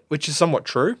see it, which is somewhat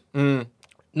true.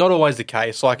 Not always the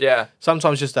case. Like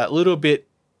sometimes just that little bit,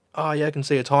 I can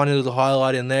see a tiny little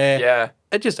highlight in there. Yeah.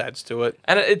 It just adds to it.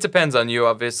 And it depends on you,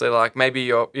 obviously. Like maybe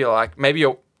you're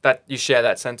that you share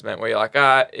that sentiment where you're like,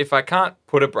 if I can't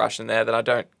put a brush in there, then I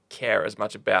don't care as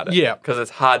much about it. Yeah. Because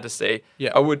it's hard to see.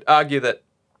 Yeah. I would argue that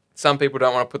some people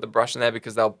don't want to put the brush in there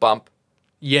because they'll bump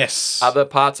other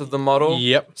parts of the model.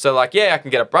 Yep. So like, I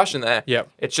can get a brush in there. Yep.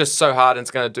 It's just so hard and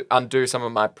it's going to undo some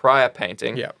of my prior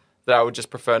painting that I would just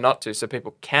prefer not to. So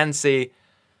people can see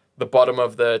the bottom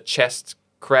of the chest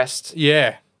crest.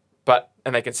 Yeah.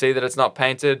 And they can see that it's not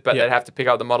painted, but they'd have to pick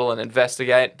up the model and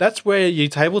investigate. That's where your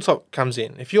tabletop comes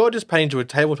in. If you're just painting to a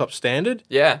tabletop standard,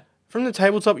 from the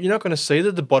tabletop, you're not going to see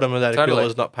that the bottom of that aquila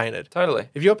is not painted. Totally.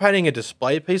 If you're painting a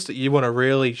display piece that you want to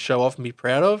really show off and be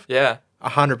proud of,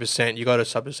 100%, you got to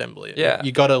sub-assembly it. Yeah.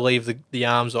 You got to leave the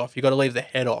arms off. You got to leave the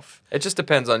head off. It just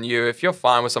depends on you. If you're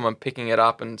fine with someone picking it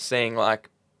up and seeing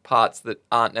like parts that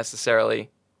aren't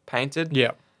necessarily painted,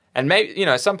 and maybe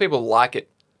some people like it.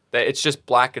 It's just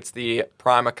black. It's the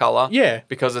primer color. Yeah.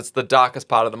 Because it's the darkest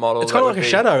part of the model. It's kind of like a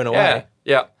shadow in a way.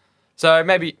 Yeah. So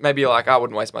maybe you're like, I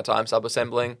wouldn't waste my time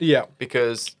sub-assembling. Yeah.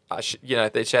 Because,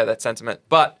 they share that sentiment.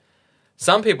 But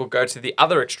some people go to the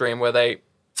other extreme where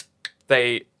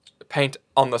they paint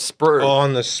on the sprue.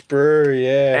 On the sprue,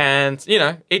 yeah.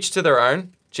 And, each to their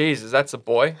own. Jesus, that's a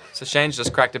boy. So Shane's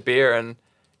just cracked a beer and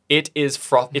it is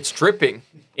it's dripping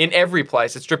in every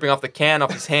place. It's dripping off the can,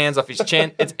 off his hands, off his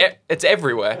chin. It's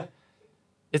everywhere.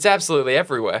 It's absolutely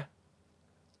everywhere.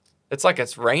 It's like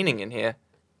it's raining in here.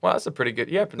 Wow, that's a pretty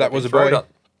good... You opened up your throat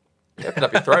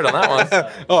on that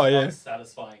one. Oh, yeah.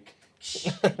 Satisfying.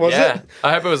 Was it?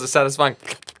 I hope it was a satisfying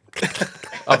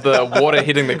of the water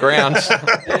hitting the ground.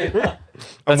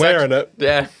 I'm wearing it.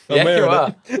 Yeah. You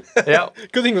are. Yeah.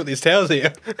 Good thing with these towels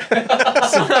here.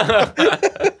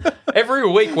 Every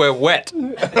week we're wet.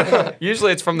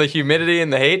 Usually it's from the humidity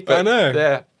and the heat. But I know.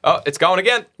 Yeah. Oh, it's going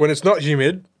again. When it's not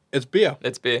humid, it's beer.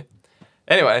 It's beer.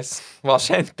 Anyways, while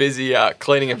Shane's busy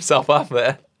cleaning himself up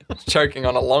there, choking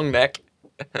on a long neck.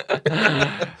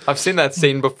 I've seen that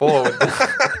scene before.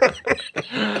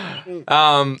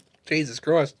 Jesus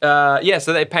Christ.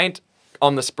 So they paint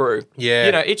on the sprue.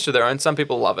 Yeah. Each to their own. Some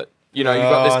people love it. You've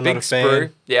got this big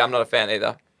sprue. Yeah, I'm not a fan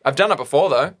either. I've done it before,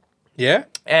 though. Yeah?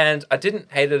 And I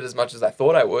didn't hate it as much as I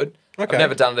thought I would. Okay. I've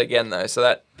never done it again, though, so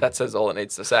that says all it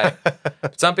needs to say.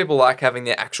 But some people like having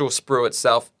the actual sprue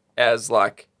itself as,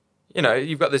 like,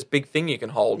 you've got this big thing you can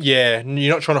hold. Yeah,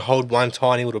 you're not trying to hold one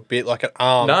tiny little bit like an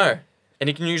arm. No. And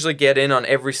you can usually get in on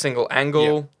every single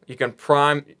angle. Yep. You can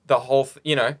prime the whole...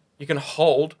 you can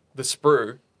hold the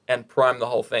sprue and prime the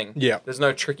whole thing. Yeah. There's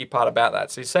no tricky part about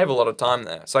that. So you save a lot of time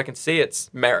there. So I can see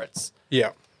its merits.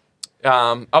 Yeah.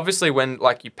 Obviously, when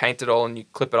you paint it all and you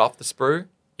clip it off the sprue,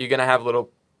 you're going to have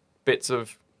little bits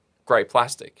of grey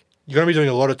plastic. You're going to be doing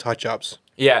a lot of touch-ups.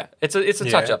 Yeah, it's a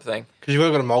touch-up thing. Because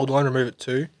you've got a mould line, remove it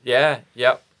too. Yeah,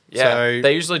 yep. Yeah, so,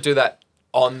 they usually do that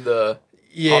on the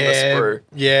sprue.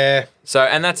 Yeah. So,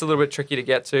 and that's a little bit tricky to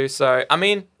get to. So, I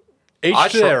mean...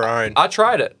 Each to their own. I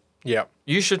tried it. Yeah.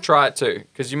 You should try it too.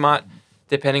 Because you might,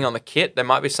 depending on the kit, there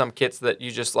might be some kits that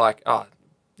you just like,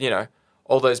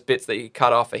 all those bits that you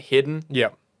cut off are hidden. Yeah.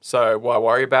 So why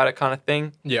worry about it kind of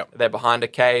thing? Yeah. They're behind a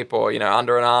cape or,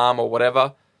 under an arm or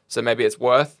whatever. So maybe it's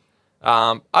worth.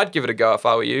 I'd give it a go if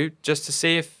I were you, just to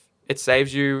see if it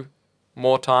saves you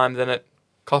more time than it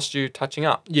costs you touching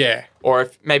up. Yeah. Or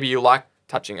if maybe you like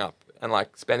touching up and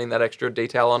like spending that extra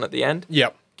detail on at the end.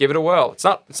 Yep. Give it a whirl. It's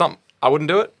not I wouldn't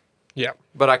do it, Yeah.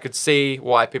 But I could see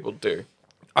why people do.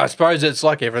 I suppose it's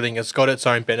like everything. It's got its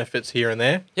own benefits here and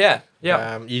there. Yeah,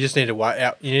 yeah. You just need to weigh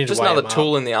out. You need just to weigh another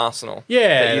tool in the arsenal.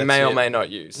 Yeah, that you may or may not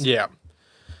use. Yeah,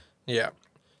 yeah.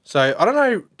 So I don't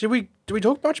know. Did we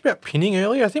talk much about pinning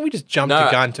earlier? I think we just jumped the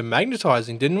gun to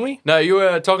magnetizing, didn't we? No, you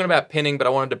were talking about pinning, but I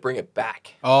wanted to bring it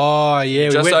back. Oh yeah,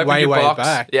 we went way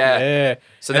back. Yeah.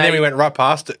 So then we went right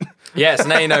past it. Yeah, so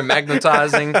now you know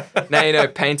magnetizing. Now you know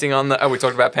painting on the. Oh, we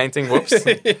talked about painting. Whoops.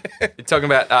 You're talking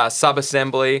about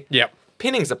sub-assembly. Yep.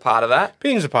 Pinning's a part of that.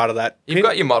 Pinning's a part of that. You've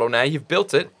got your model now. You've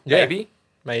built it. Yeah.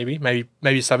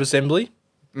 Maybe sub-assembly.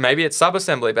 Maybe it's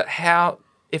sub-assembly, but how?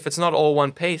 If it's not all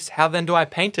one piece, how then do I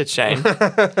paint it, Shane?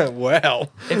 Well,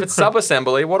 if it's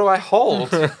sub-assembly, what do I hold?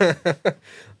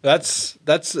 That's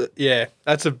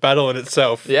a battle in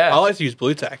itself. Yeah, I like to use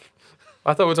blue tack.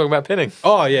 I thought we were talking about pinning.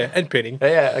 Oh yeah, and pinning.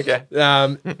 Yeah,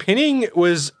 okay. Pinning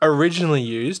was originally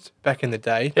used back in the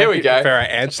day. Here we go. For our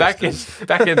ancestors.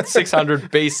 Back in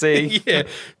 600 BC. Yeah,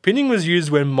 pinning was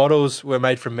used when models were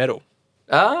made from metal.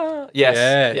 Ah,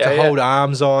 yes. Yeah, to hold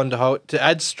arms on, to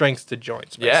add strength to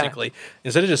joints, basically. Yeah.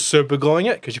 Instead of just super gluing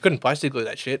it, because you couldn't plastic glue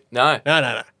that shit. No.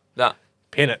 No.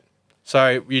 Pin it.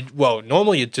 So,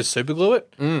 normally you'd just super glue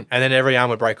it, and then every arm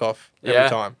would break off every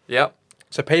time. Yep.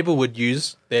 So people would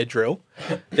use their drill,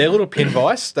 their little pin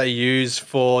vise they use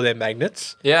for their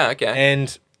magnets. Yeah, okay.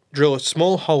 And drill a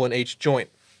small hole in each joint.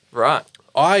 Right.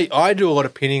 I do a lot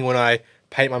of pinning when I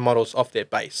paint my models off their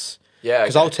base. Yeah,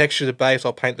 because I'll texture the base,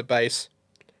 I'll paint the base,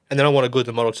 and then I want to glue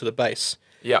the model to the base.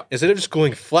 Yeah. Instead of just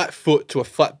gluing flat foot to a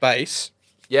flat base,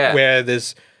 where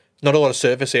there's not a lot of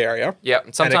surface area. Yeah,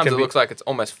 and sometimes it looks like it's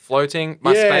almost floating.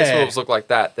 My space wolves look like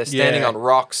that. They're standing on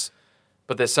rocks,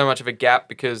 but there's so much of a gap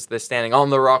because they're standing on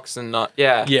the rocks and not...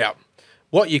 Yeah. Yeah.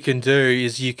 What you can do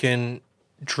is you can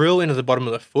drill into the bottom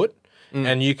of the foot,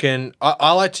 and you can...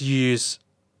 I like to use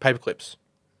paper clips.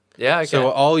 Yeah, okay. So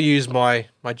I'll use my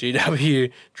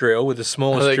GW drill with the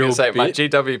smallest drill bit. My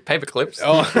GW paper clips.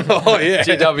 Oh yeah.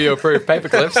 GW approved paper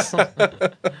clips,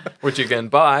 which you can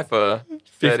buy for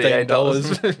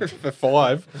 $58 for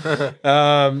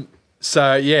 5.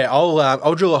 So yeah,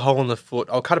 I'll drill a hole in the foot.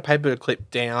 I'll cut a paper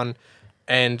clip down,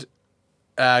 and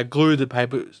glue the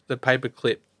paper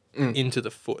clip into the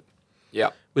foot. Yeah.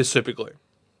 With super glue.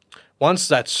 Once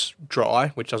that's dry,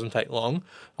 which doesn't take long,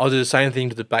 I'll do the same thing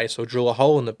to the base. I'll drill a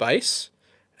hole in the base,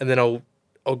 and then I'll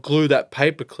glue that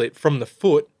paper clip from the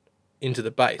foot into the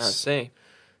base. I see.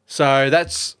 So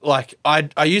that's like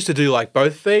I used to do like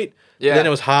both feet. Yeah. Then it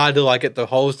was hard to like get the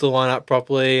holes to line up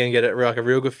properly and get it like a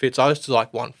real good fit. So I used to do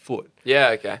like 1 foot. Yeah.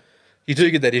 Okay. You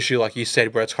do get that issue, like you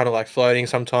said, where it's kind of like floating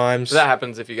sometimes. But that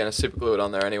happens if you're going to super glue it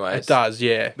on there anyways. It does,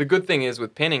 yeah. The good thing is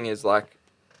with pinning is like,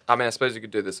 I mean, I suppose you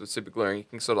could do this with super gluing. You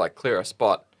can sort of like clear a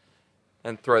spot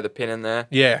and throw the pin in there.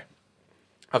 Yeah.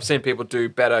 I've seen people do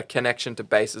better connection to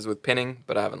bases with pinning,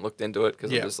 but I haven't looked into it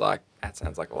because I'm just like, that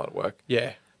sounds like a lot of work.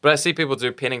 Yeah. But I see people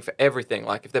do pinning for everything.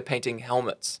 Like if they're painting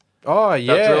helmets. Oh,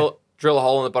 yeah. They'll drill a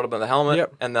hole in the bottom of the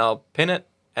helmet and they'll pin it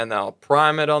and they'll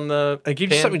prime it on the It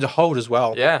gives you something to hold as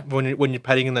well. Yeah. When you're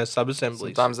painting in those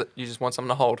sub-assemblies. Sometimes you just want something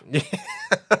to hold. Yeah.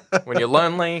 When you're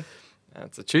lonely,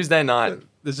 it's a Tuesday night.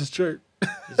 This is true.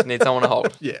 You just need someone to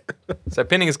hold. Yeah. So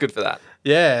pinning is good for that.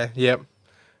 Yeah, yep.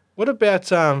 What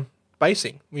about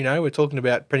basing? You know, we're talking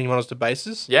about printing models to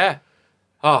bases. Yeah.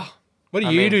 Oh. What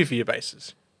do you do for your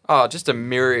bases? Oh, just a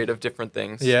myriad of different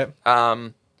things. Yeah.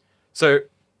 So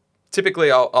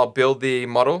typically I'll build the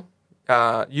model,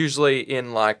 usually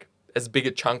in like as big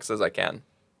a chunks as I can.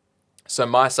 So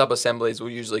my sub-assemblies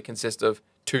will usually consist of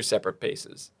 2 separate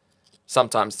pieces.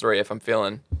 Sometimes 3 if I'm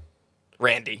feeling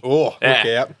randy. Oh, look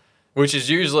out. Which is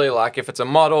usually like, if it's a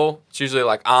model, it's usually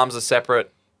like arms are separate.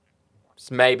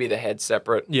 It's maybe the head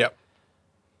separate. Yep.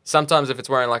 Sometimes if it's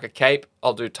wearing like a cape,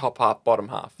 I'll do top half, bottom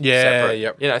half. Yeah, separate.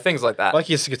 yep. You know, things like that. Like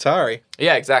your Skitari.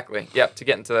 Yeah, exactly. Yep, to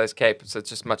get into those capes, it's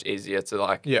just much easier to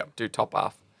like do top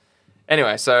half.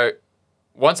 Anyway, so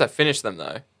once I finish them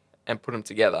though, and put them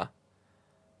together,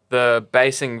 the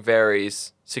basing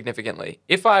varies significantly.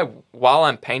 If I, while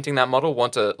I'm painting that model,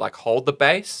 want to like hold the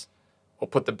base, or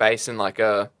put the base in like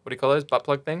a, what do you call those, butt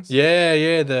plug things?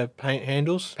 Yeah, the paint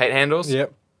handles. Paint handles?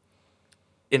 Yep.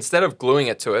 Instead of gluing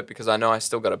it to it, because I know I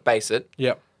still got to base it,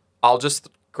 I'll just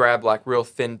grab like real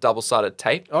thin double-sided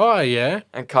tape. Oh, yeah.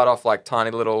 And cut off like tiny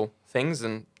little things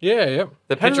and... Yeah.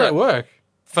 How does that work?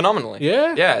 Phenomenally.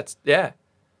 Yeah? Yeah.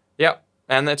 Yep.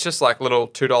 And it's just like little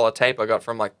 $2 tape I got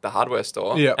from like the hardware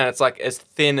store. Yeah. And it's like as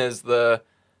thin as the,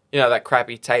 you know, that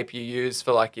crappy tape you use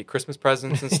for like your Christmas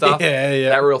presents and stuff. Yeah.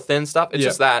 That real thin stuff. It's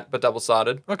just that, but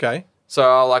double-sided. Okay. So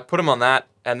I'll like put them on that,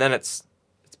 and then it's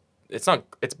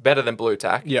better than blue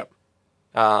tack. Yep.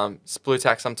 Blue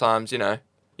tack sometimes, you know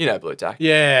You know blue tack.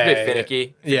 Yeah. It's a bit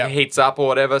finicky. Yeah. It heats up or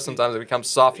whatever. Sometimes it becomes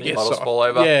soft and your models fall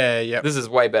over. Yeah. This is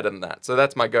way better than that. So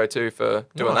that's my go-to for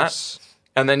doing that.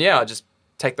 And then, I just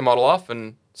take the model off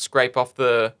and scrape off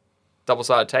the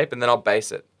double-sided tape, and then I'll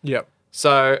base it. Yep.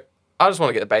 So I just want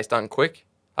to get the base done quick.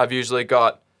 I've usually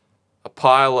got a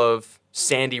pile of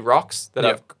sandy rocks that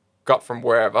I've got from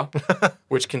wherever,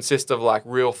 which consist of like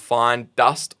real fine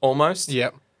dust almost.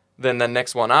 Yep. Then the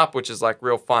next one up, which is like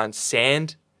real fine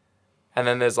sand. And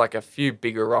then there's like a few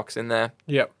bigger rocks in there.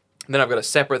 Yep. And then I've got a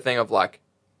separate thing of like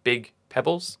big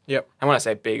pebbles. Yep. And when I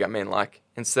say big, I mean like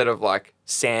instead of like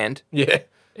sand,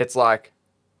 it's like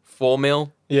 4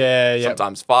 mil. Yeah.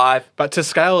 Sometimes 5. But to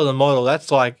scale the model, that's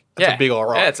a big old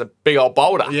rock. Yeah, it's a big old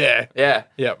boulder. Yeah.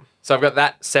 Yep. So I've got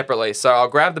that separately. So I'll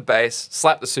grab the base,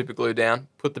 slap the super glue down,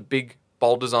 put the big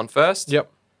boulders on first.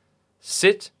 Yep.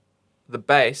 Sit the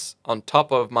base on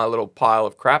top of my little pile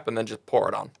of crap and then just pour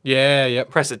it on. Yeah, yep.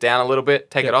 Press it down a little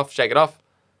bit, take it off, shake it off.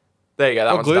 There you go,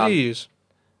 that one's done. What glue do you use?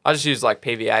 I just use like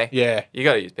PVA. Yeah. You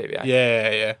got to use PVA.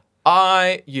 Yeah.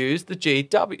 I use the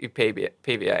GW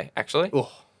PVA, actually.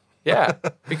 Oh. Yeah,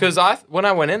 because when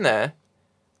I went in there,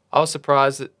 I was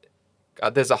surprised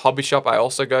that there's a hobby shop I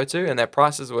also go to and their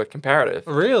prices were comparative.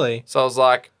 Really? So I was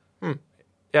like,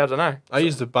 yeah, I don't know. I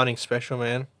use the Bunnings Special,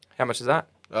 man. How much is that?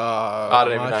 I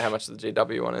don't even know how much the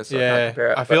GW one is. So yeah, I can't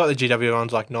compare it, I feel like the GW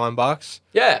one's like $9.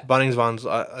 Yeah. Bunnings one's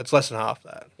it's less than half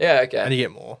that. Yeah, okay. And you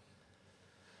get more.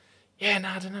 Yeah, no,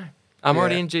 I don't know. I'm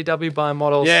already in GW buying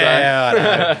models. Yeah, so.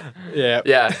 I know.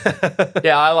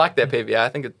 Yeah, I like their PVA. I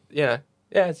think it's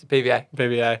a PVA.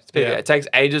 PVA. It's PVA. Yeah. It takes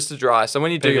ages to dry, so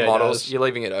when you do PVA your models, does. you're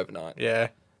leaving it overnight. Yeah.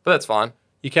 But that's fine.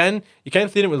 You can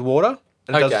thin it with water,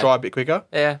 and it does dry a bit quicker.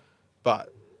 Yeah.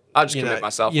 But I just commit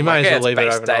myself. You may as well leave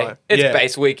it overnight. It's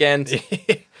base weekend.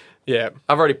 Yeah.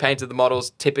 I've already painted the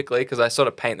models typically because I sort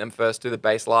of paint them first, do the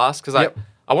base last because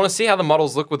I want to see how the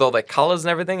models look with all their colors and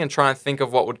everything and try and think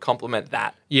of what would complement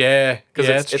that. Yeah.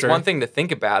 Because it's one thing to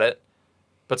think about it,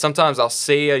 but sometimes I'll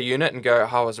see a unit and go,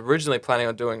 I was originally planning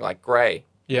on doing like grey,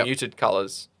 muted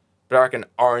colors, but I reckon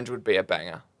orange would be a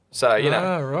banger. So,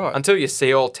 until you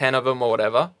see all 10 of them or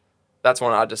whatever, that's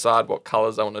when I decide what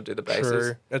colors I want to do the bases.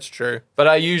 True. That's true. But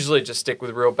I usually just stick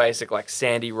with real basic, like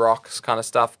sandy rocks kind of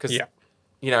stuff. Because,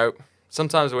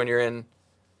 sometimes when you're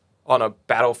on a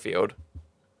battlefield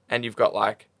and you've got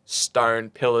like stone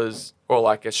pillars or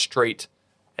like a street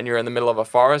and you're in the middle of a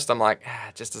forest, I'm like,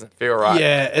 it just doesn't feel right.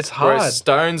 Yeah, it's hard. Whereas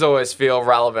stones always feel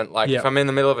relevant. Like if I'm in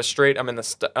the middle of a street, I'm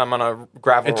on a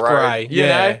gravel road. It's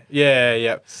grey.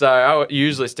 Yeah. So I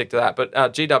usually stick to that. But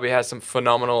GW has some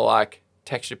phenomenal like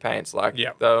texture paints, like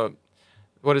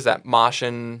what is that?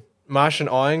 Martian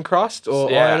iron crust or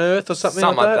iron earth or something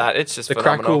like that. It's just the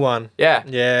phenomenal. crackle one. Yeah.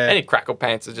 Any crackle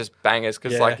paints are just bangers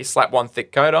because like you slap one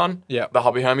thick coat on, the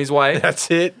hobby homies way.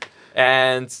 That's it.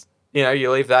 And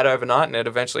you leave that overnight and it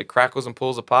eventually crackles and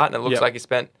pulls apart and it looks like you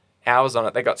spent hours on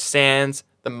it. They got sands,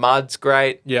 the mud's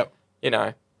great. Yep.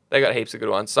 They got heaps of good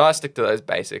ones. So I stick to those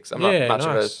basics. I'm not much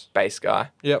of a base guy.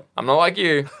 Yep. I'm not like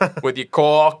you with your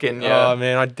cork and your... Oh,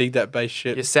 man, I dig that base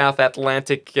shit. Your South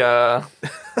Atlantic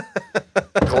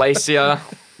glacier.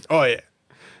 Oh, yeah.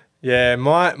 Yeah,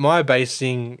 my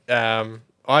basing,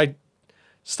 I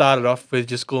started off with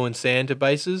just gluing sand to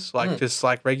bases, just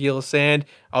like regular sand.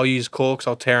 I'll use corks,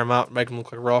 I'll tear them up, make them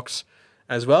look like rocks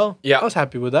as well. Yeah. I was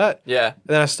happy with that. Yeah. And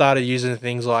then I started using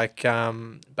things like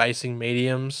basing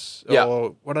mediums,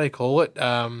 or what do they call it?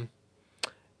 I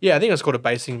think it's called a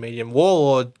basing medium.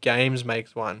 Warlord Games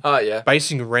makes one. Oh, yeah.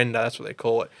 Basing render, that's what they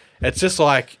call it. It's just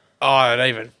like, I don't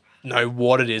even know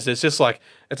what it is. It's just like,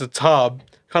 it's a tub,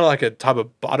 kind of like a tub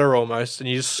of butter almost, and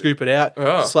you just scoop it out,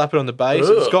 slap it on the base.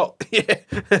 It's got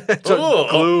it's got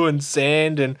glue and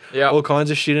sand and all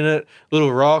kinds of shit in it,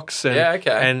 little rocks, and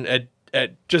and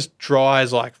it just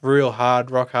dries like real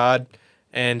hard, rock hard.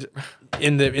 And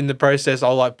in the process,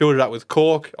 I'll like build it up with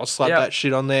cork. I'll slap that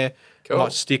shit on there. Cool. I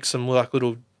might stick some like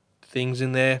little things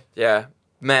in there. Yeah,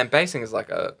 man, basing is like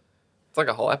a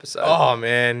whole episode. Oh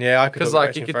man, yeah, I could do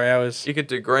basing for hours. You could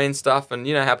do green stuff, and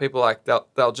you know how people like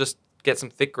they'll just get some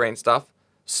thick green stuff,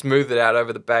 smooth it out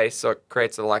over the base so it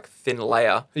creates a like thin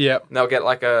layer. Yep. And they'll get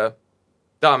like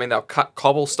they'll cut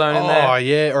cobblestone in there. Oh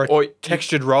yeah, or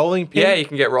textured rolling pin. Yeah, you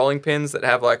can get rolling pins that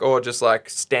have like, or just like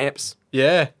stamps.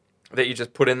 Yeah. That you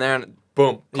just put in there and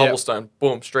boom, cobblestone,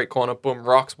 boom, street corner, boom,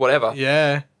 rocks, whatever.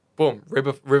 Yeah. Boom,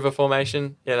 river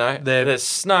formation. There's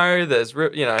snow. There's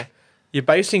Your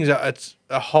basing's it's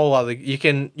a whole other. You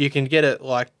can get it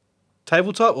like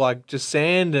tabletop, like just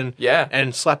sand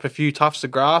and slap a few tufts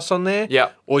of grass on there.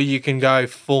 Yeah. Or you can go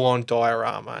full on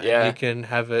diorama. Yeah. And you can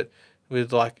have it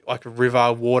with like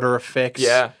river water effects.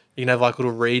 Yeah. You can have like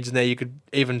little reeds in there. You could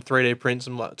even 3D print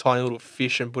some like tiny little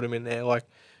fish and put them in there. Like,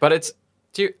 but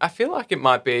I feel like it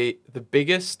might be the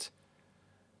biggest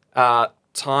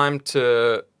time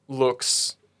to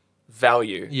looks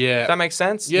value. Yeah. If that makes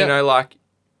sense? Yeah. You know, like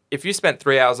if you spent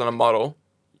 3 hours on a model,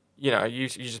 you know, you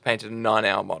just painted a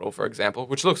 9-hour model, for example,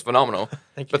 which looks phenomenal.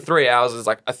 But 3 hours is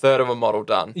like a third of a model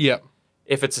done. Yep.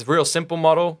 If it's a real simple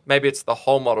model, maybe it's the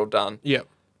whole model done. Yep.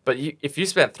 But if you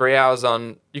spent 3 hours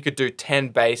on, you could do 10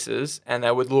 bases and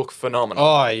they would look phenomenal.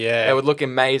 Oh, yeah. They would look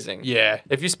amazing. Yeah.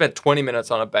 If you spent 20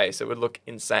 minutes on a base, it would look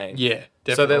insane. Yeah,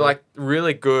 definitely. So they're like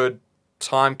really good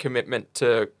time commitment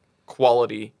to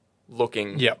quality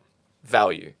looking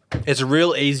value. It's a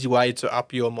real easy way to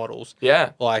up your models.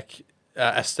 Yeah. Like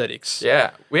aesthetics.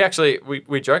 Yeah. We actually,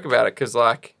 we joke about it because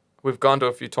like we've gone to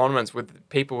a few tournaments with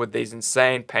people with these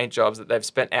insane paint jobs that they've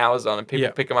spent hours on and people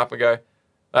pick them up and go,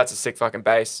 that's a sick fucking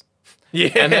base.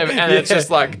 Yeah. And it's just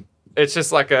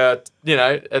like a, you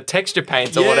know, a texture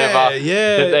paint or whatever.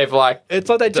 Yeah. That they've like. It's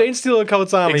like that Gene Stealer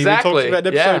Colts Army. Exactly. We talked about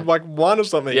in episode like 1 or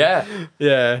something. Yeah.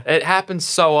 Yeah. It happens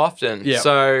so often. Yeah.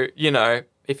 So, you know,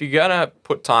 if you're going to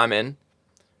put time in,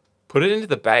 put it into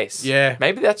the base. Yeah.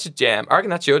 Maybe that's your jam. I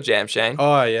reckon that's your jam, Shane.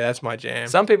 Oh, yeah, that's my jam.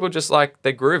 Some people just like,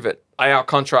 they groove it. I'll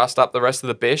contrast up the rest of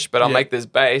the bish, but I'll make this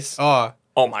base. Oh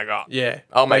my God. Yeah.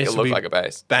 I'll make it look like a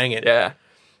base. Bang it. Yeah.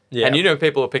 Yeah. And you know,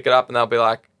 people will pick it up and they'll be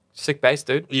like, sick base,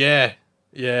 dude. Yeah.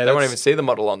 Yeah. They won't even see the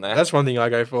model on there. That's one thing I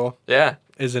go for. Yeah.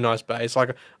 Is a nice base.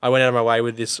 Like, I went out of my way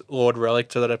with this Lord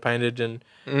Relictor that I painted and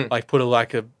like put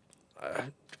a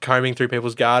combing through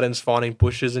people's gardens, finding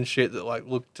bushes and shit that like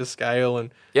look to scale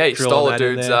and you stole a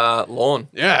dude's lawn.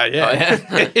 Yeah.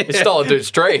 You stole a dude's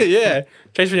tree. Yeah.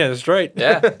 Chased me down the street.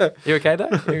 Yeah. You okay,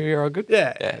 Dave? You're all good?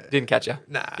 Yeah. Didn't catch you.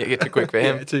 Nah. You get too quick for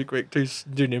him. Yeah, too quick, too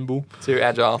nimble. Too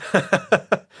agile.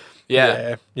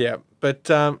 Yeah. But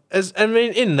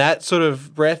in that sort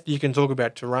of breath, you can talk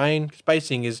about terrain.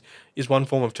 Spacing is one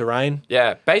form of terrain.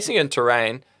 Yeah, basing and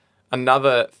terrain.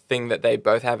 Another thing that they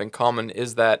both have in common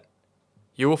is that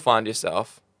you will find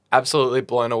yourself absolutely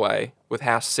blown away with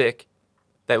how sick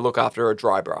they look after a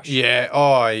dry brush. Yeah.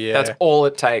 Oh, yeah. That's all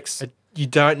it takes. You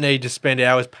don't need to spend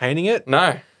hours painting it.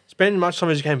 No. Spend as much time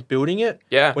as you can building it.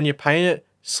 Yeah. When you paint it,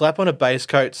 slap on a base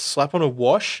coat, slap on a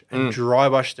wash, and dry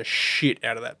brush the shit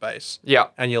out of that base. Yeah.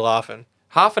 And you're laughing.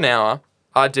 Half an hour,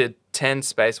 I did 10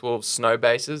 Space Wolves snow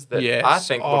bases that I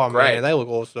think look great. Man, they look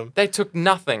awesome. They took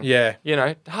nothing. Yeah. You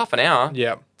know, half an hour.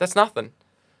 Yeah. That's nothing.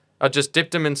 I just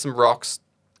dipped them in some rocks,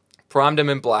 primed them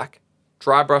in black,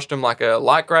 dry brushed them like a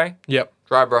light grey. Yep.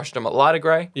 Dry brushed them a lighter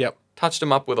grey. Yep. Touched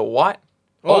them up with a white.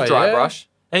 All dry brush.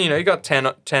 And, you know, you got 10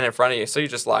 in front of you. So you're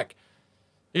just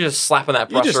slapping that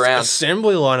brush around.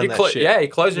 Assembly lining that shit. Yeah, you're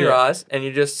closing your eyes and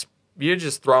you're just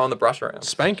throwing the brush around.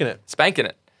 Spanking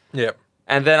it. Yep.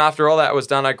 And then after all that was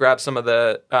done, I grabbed some of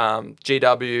the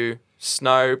GW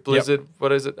Snow Blizzard. Yep.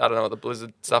 What is it? I don't know what the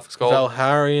Blizzard stuff is called.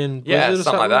 Valharian Blizzard or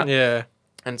something like that. Yeah.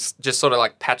 And just sort of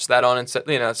like patched that on and,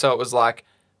 so it was like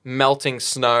melting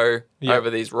snow over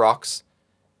these rocks.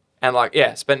 And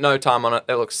spent no time on it.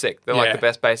 They look sick. They're like the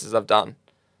best bases I've done.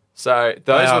 So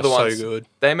those were the ones. So good.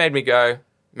 They made me go,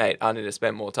 mate, I need to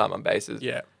spend more time on bases.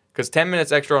 Yeah. Because 10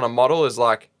 minutes extra on a model is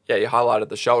like, you highlighted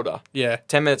the shoulder. Yeah.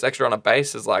 10 minutes extra on a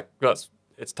base is like,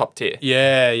 it's top tier.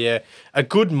 Yeah. A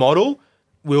good model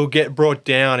will get brought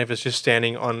down if it's just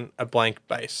standing on a blank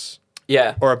base.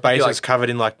 Yeah. Or a base that's covered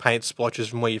in like paint splotches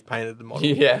from where you've painted the model.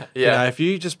 Yeah. You know, if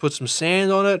you just put some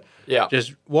sand on it, yeah,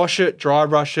 just wash it, dry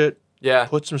brush it, yeah,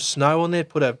 put some snow on there,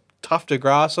 put a tuft of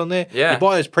grass on there. Yeah. You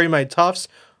buy those pre-made tufts.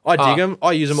 I dig them.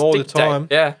 I use them all the time.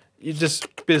 Tape. Yeah. You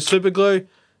just bit of super glue.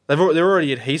 They're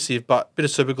already adhesive, but bit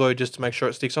of super glue just to make sure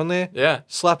it sticks on there. Yeah.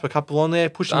 Slap a couple on there,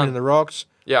 push them in the rocks.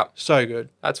 Yeah. So good.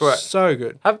 That's where so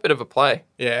good. Have a bit of a play.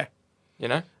 Yeah. You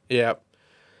know? Yeah.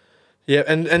 Yeah,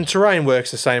 and terrain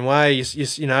works the same way.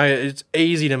 You know, it's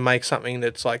easy to make something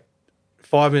that's like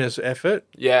 5 minutes of effort.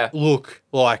 Yeah. Look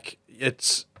like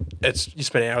it's you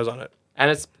spend hours on it.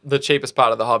 And it's the cheapest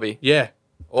part of the hobby. Yeah.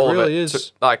 All it really of it.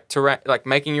 is. Terrain, like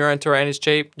making your own terrain is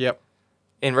cheap. Yep.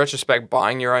 In retrospect,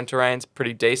 buying your own terrain's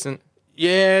pretty decent.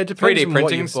 Yeah, it depends 3D on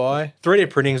printing. what you buy. 3D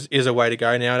printing is a way to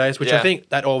go nowadays, which I think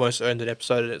that almost earned an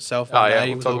episode in itself. Oh, yeah,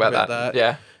 we'll talk about that.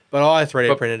 Yeah. But I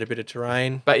 3D printed a bit of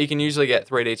terrain. But you can usually get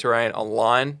 3D terrain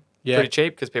online pretty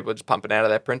cheap because people are just pumping out of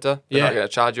their printer. They're not going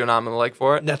to charge you an arm and a leg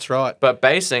for it. That's right. But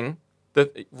basing,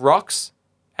 the rocks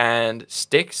and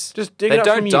sticks, just dig it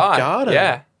up from your garden.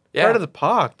 Yeah. Go to the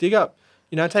park. Dig up,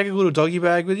 take a little doggy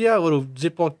bag with you, a little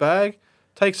Ziploc bag.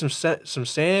 Take some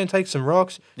sand, take some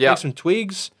rocks, take some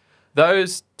twigs.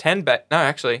 Those 20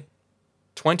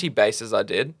 bases I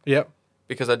did. Yep.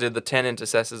 Because I did the 10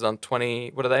 intercessors on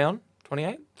 20, what are they on?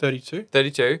 28? 32.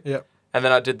 32. Yep. And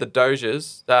then I did the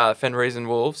Doges, Fenrisan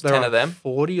Wolves, They're 10 of them.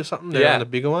 40 or something. They're on the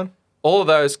bigger one. All of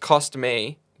those cost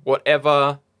me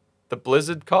whatever the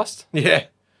Blizzard cost. Yeah.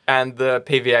 And the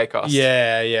PVA cost.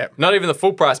 Yeah, yeah. Not even the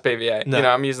full price PVA. No. You know,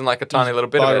 I'm using like a tiny little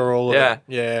bit of it. All of it.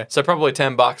 Yeah. So probably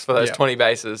 $10 for those 20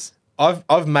 bases. I've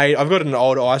got an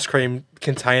old ice cream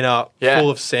container full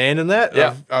of sand in that.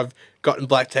 Yeah. I've gotten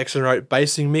Black Text and wrote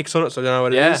basing mix on it, so I don't know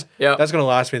what it is. Yeah. That's going to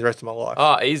last me the rest of my life.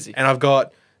 Oh, easy. And I've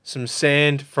got some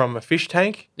sand from a fish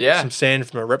tank. Yeah. Some sand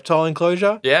from a reptile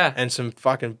enclosure. Yeah. And some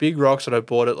fucking big rocks that I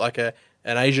bought at like an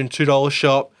Asian $2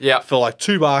 shop. Yeah. For like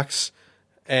 $2.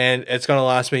 And it's going to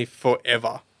last me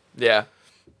forever. Yeah.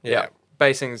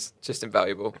 Basing's just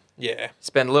invaluable. Yeah.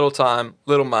 Spend little time,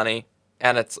 little money,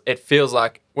 and it feels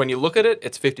like when you look at it,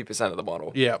 it's 50% of the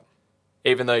model. Yeah.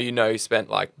 Even though you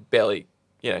spent like barely,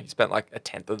 you spent like a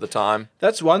tenth of the time.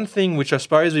 That's one thing which I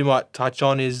suppose we might touch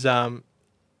on is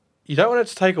you don't want it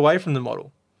to take away from the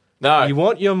model. No. You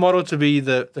want your model to be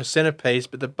the centerpiece,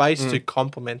 but the base to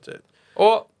complement it.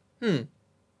 Or, maybe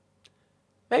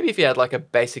if you had like a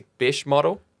basic Bish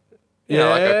model,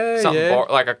 like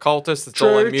a cultist that's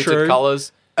all in muted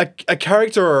colors. A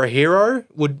character or a hero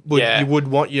you would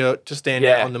want you to stand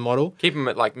out on the model. Keep them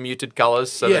at like muted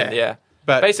colors. So then,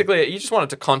 but basically, you just want it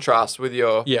to contrast with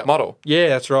your model. Yeah,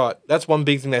 that's right. That's one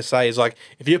big thing they say is like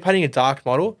if you're painting a dark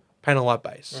model, paint a light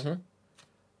base. Mm-hmm.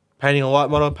 Painting a light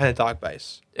model, paint a dark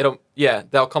base.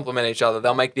 They'll complement each other.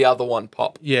 They'll make the other one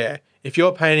pop. Yeah, if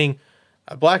you're painting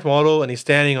a black model and he's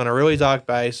standing on a really dark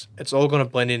base, it's all going to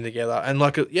blend in together. And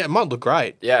it might look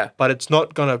great. Yeah. But it's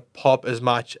not going to pop as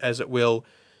much as it will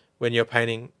when you're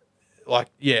painting,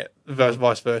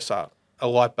 vice versa, a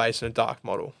light base and a dark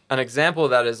model. An example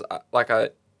of that is I've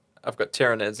got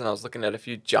Tyranids and I was looking at a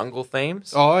few jungle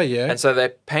themes. Oh, yeah. And so they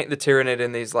paint the Tyranid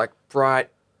in these like bright,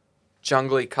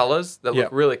 jungly colors that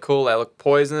look really cool. They look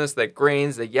poisonous. They're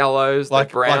greens, they're yellows, they're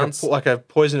browns. Like a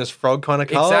poisonous frog kind of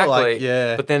color.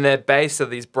 Exactly. But then their base are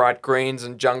these bright greens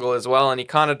and jungle as well. And you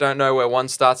kind of don't know where one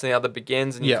starts and the other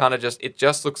begins. And you kind of it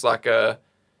just looks like it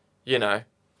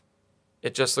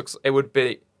would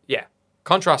be,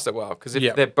 contrast it well. Because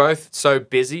if they're both so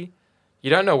busy, you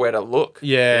don't know where to look.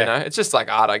 Yeah. It's just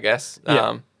like art, I guess.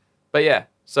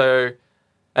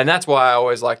 And that's why I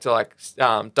always like to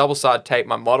double side tape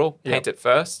my model, paint it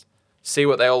first, see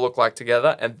what they all look like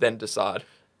together, and then decide.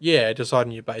 Yeah, decide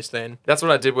on your base then. That's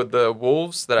what I did with the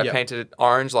wolves that I painted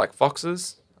orange like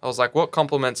foxes. I was like, what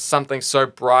complements something so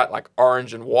bright like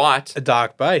orange and white? A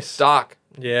dark base. Dark.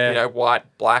 Yeah. White,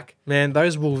 black. Man,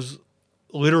 those wolves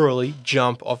literally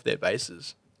jump off their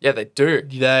bases. Yeah, they do.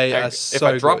 They are so If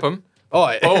I drop good. them,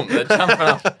 boom, they're jumping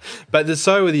up. But there's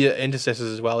so with your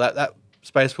intercessors as well. That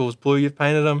Space Wolves blue you've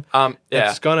painted them.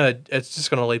 It's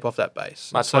just gonna leap off that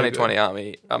base. My 2020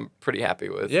 army, I'm pretty happy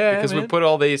with. Yeah, because we put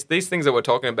all these things that we're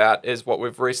talking about is what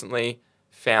we've recently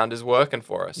found is working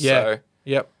for us. Yeah.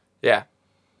 So, yeah,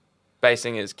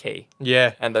 basing is key.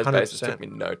 Yeah, and those 100%. bases took me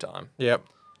no time. Yep.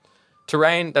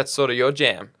 Terrain, that's sort of your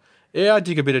jam. Yeah, I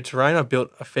dig a bit of terrain. I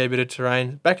built a fair bit of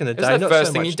terrain back in the day. It was the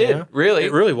first thing you did, now. really.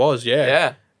 It really was.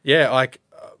 Yeah. Yeah.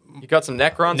 You got some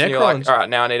Necrons, and you're like, all right,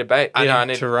 now I need a bait. I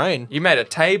need terrain. You made a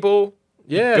table.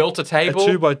 Yeah. You built a table.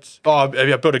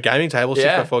 I built a gaming table,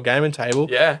 6x4 gaming table.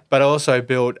 Yeah. But I also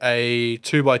built a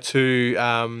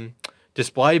 2x2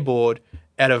 display board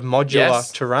out of modular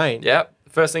terrain. Yep. The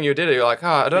first thing you did, you're like,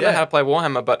 I don't know how to play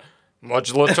Warhammer, but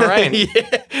modular terrain.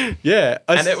 Yeah.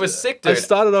 And it was sick, dude. I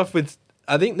started off with,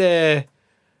 I think they're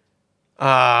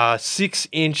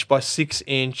 6-inch by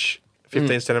 6-inch.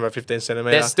 15 centimeter, 15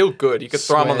 centimeter. They're still good. You could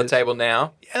throw them on the table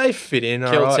now. Yeah, they fit in.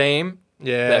 Kill Team.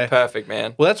 Yeah. They're perfect,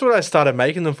 man. Well, that's what I started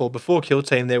making them for. Before Kill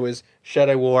Team, there was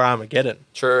Shadow War Armageddon.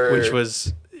 True. Which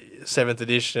was 7th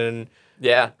edition.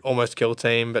 Yeah. Almost Kill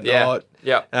Team, but not.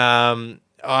 Yeah.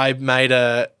 I made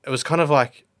it was kind of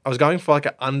like, I was going for like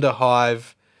an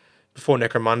Underhive before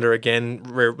Necromunda again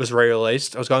was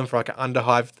re-released. I was going for like an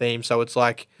Underhive theme, so it's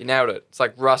like... You nailed it. It's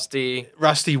like rusty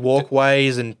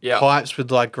walkways and pipes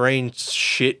with like green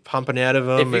shit pumping out of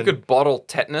them. If you could bottle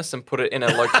tetanus and put it in a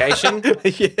location,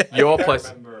 your place... I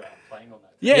remember playing on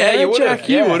that. Yeah, you would have.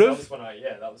 You would have.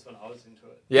 That was when I was into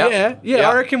it. Yeah,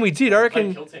 I reckon we did. I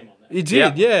reckon... Kill Team on that. You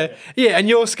did, yeah. And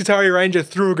your Skitarii Ranger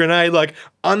threw a grenade like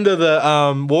under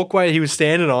the walkway he was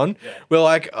standing on. Yeah. We're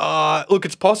like, look,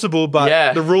 it's possible,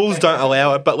 but the rules don't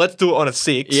allow it. But let's do it on a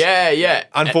 6. Yeah.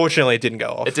 Unfortunately, it didn't go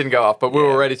off. It didn't go off, but we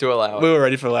were ready to allow it. We were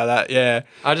ready to allow that. Yeah.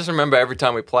 I just remember every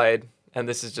time we played, and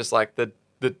this is just like the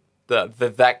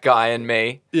that guy in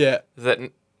me. Yeah. That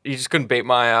you just couldn't beat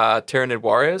my Tyranid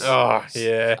warriors. Oh,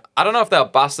 yeah. I don't know if they were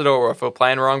busted or if we were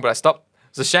playing wrong, but I stopped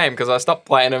It's a shame because I stopped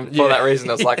playing them for that reason.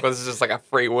 I was like, well, this is just like a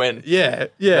free win. Yeah,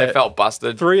 yeah. They felt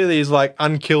busted. 3 of these like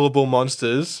unkillable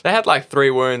monsters. They had like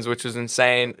 3 wounds, which was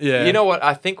insane. Yeah. You know what?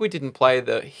 I think we didn't play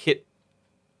the hit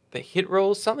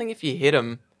rules. Something if you hit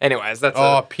them. Anyways, that's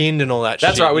pinned and all that.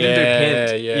 That's shit. right. We didn't do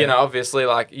pinned. Yeah. You know, obviously,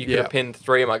 like you could have pinned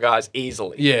 3 of my guys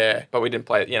easily. Yeah, but we didn't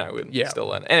play it. You know, we still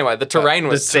learn. Anyway, the terrain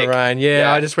was sick. Terrain.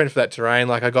 Yeah, I just went for that terrain.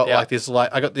 Like I got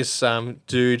I got this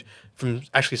dude from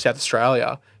actually South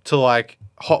Australia to like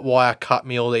hot wire cut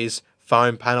me all these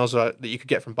foam panels that you could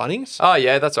get from Bunnings. Oh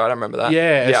yeah, that's right. I remember that.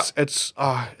 Yeah,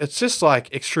 it's just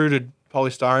like extruded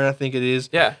polystyrene. I think it is.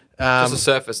 Yeah, just a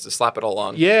surface to slap it all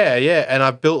on. Yeah, yeah. And I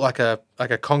built like a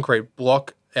concrete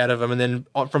block out of them, and then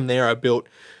from there I built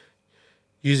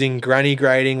using granny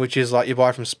grading, which is like you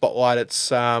buy from Spotlight. It's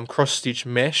cross stitch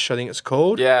mesh, I think it's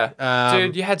called. Yeah,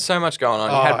 dude, you had so much going on.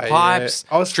 You had pipes.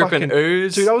 I was dripping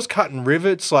ooze. Dude, I was cutting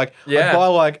rivets. Like I'd buy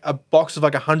like a box of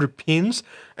like 100 pins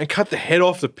and cut the head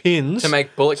off the pins to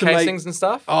make bullet casings and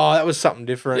stuff. Oh, that was something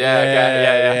different.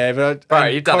 Yeah.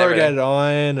 But you've done corrugated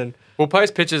iron and. We'll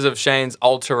post pictures of Shane's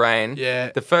old terrain.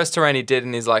 Yeah. The first terrain he did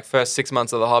in his like first 6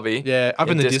 months of the hobby. Yeah, up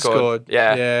in the Discord.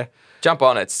 Yeah. Jump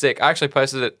on it. It's sick. I actually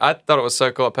posted it. I thought it was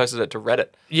so cool. I posted it to Reddit.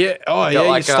 Yeah. Oh, yeah.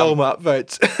 Like, you stole my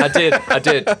upvotes. I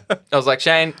did. I was like,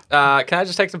 Shane, can I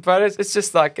just take some photos? It's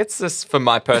just for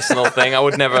my personal thing. I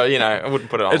would never, I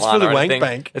wouldn't put it online. It's for the or wank anything.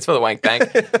 bank. It's for the wank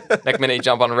bank. Next minute, you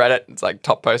jump on Reddit. It's like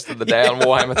top post of the day on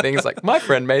Warhammer thing. It's like, my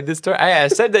friend made this terrain. Hey, I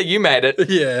said that you made it.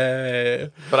 Yeah.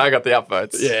 But I got the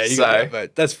upvotes. Yeah, you got the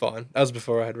upvote. That's fine. That was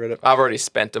before I had Reddit. I've already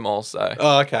spent them all, so.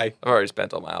 Oh, okay. I've already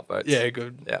spent all my upvotes. Yeah,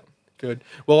 good. Yeah. Good.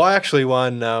 Well, I actually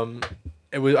won.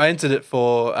 I entered it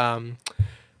for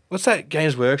what's that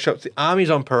Games Workshop? The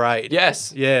Armies on Parade.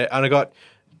 Yes. Yeah, and I got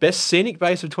best scenic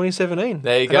base of 2017.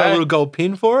 There you go. I got a little gold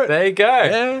pin for it. There you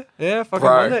go. Yeah. Fucking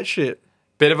won that shit.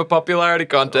 Bit of a popularity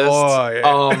contest. Oh, yeah.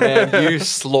 Oh man, you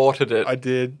slaughtered it. I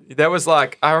did. There was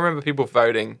like, I remember people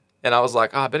voting, and I was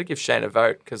like, I better give Shane a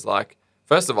vote because like.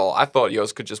 First of all, I thought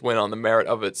yours could just win on the merit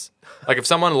of its. Like, if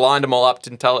someone lined them all up,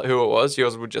 didn't tell it who it was,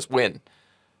 yours would just win.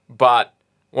 But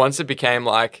once it became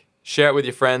like, share it with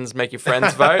your friends, make your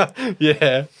friends vote.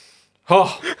 Yeah.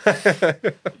 Oh,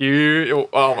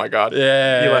 oh my God.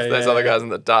 Yeah. You left those other guys in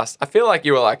the dust. I feel like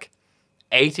you were like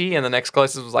 80 and the next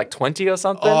closest was like 20 or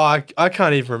something. Oh, I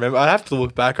can't even remember. I'd have to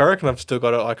look back. I reckon I've still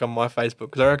got it like on my Facebook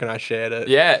because I reckon I shared it.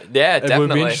 Yeah, definitely. It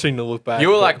would be interesting to look back. You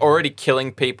were like already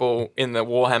killing people in the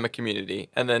Warhammer community,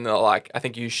 and then like I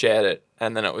think you shared it,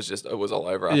 and then it was all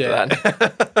over after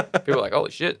that. People were like,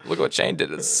 holy shit, look what Shane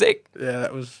did. It's sick. Yeah,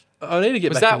 that was. I need to get.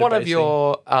 Was back that into one basing. of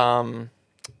your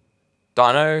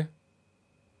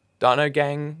Dino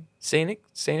Gang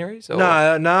sceneries? Or?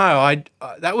 No.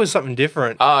 That was something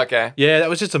different. Oh, okay. Yeah, that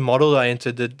was just a model I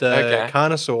entered. The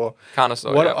Carnosaur.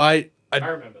 Carnosaur. I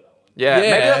remember that one. Yeah,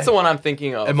 maybe that's the one I'm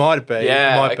thinking of. It might be.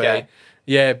 Yeah, it might be.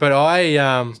 Yeah, but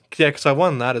because I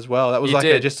won that as well. That was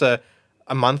just a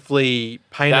monthly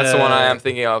painter. That's the one I am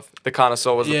thinking of. The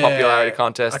Carnosaur was the popularity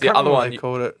contest. The other one, they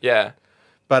called it. Yeah.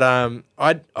 But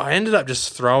I ended up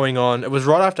just throwing on. It was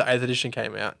right after 8th edition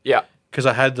came out. Yeah. Because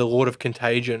I had the Lord of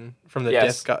Contagion from the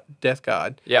Death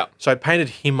Guard. Yeah. So I painted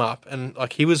him up, and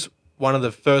like he was one of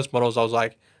the first models. I was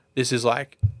like, this is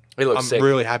like, he looks sick.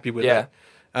 Really happy with it.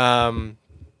 And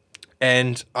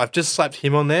I've just slapped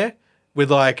him on there with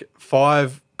like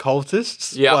 5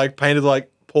 cultists. Yeah. Like painted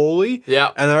like poorly.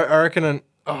 Yeah. And I reckon,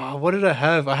 what did I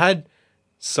have? I had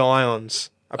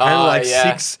Scions. I painted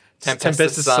 6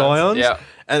 Tempestus Scions. Yeah.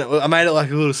 And I made it like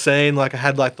a little scene. Like I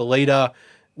had like the leader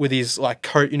with his like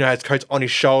coat, his coat's on his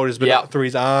shoulders, but up through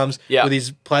his arms, with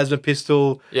his plasma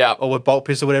pistol, or with bolt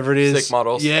pistol, whatever it is. Sick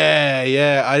models.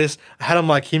 Yeah. I had him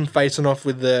like him facing off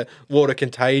with the Water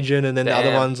Contagion, and then the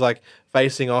other ones like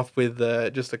facing off with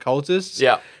just the cultists.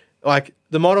 Yeah. Like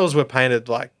the models were painted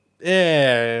like,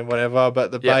 whatever,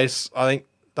 but the base, I think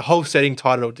the whole setting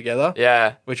tied it all together.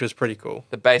 Yeah. Which was pretty cool.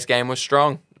 The base game was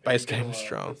strong. Put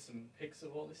some pics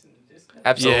of all this in the Discord.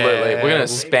 Absolutely. We're going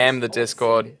to spam the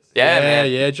Discord. Yeah, man.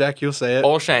 Yeah, Jack, you'll see it.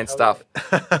 All Shane stuff.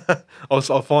 I'll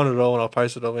find it all and I'll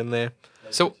post it all in there.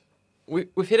 So we've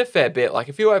hit a fair bit. Like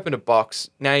if you open a box,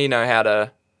 now you know how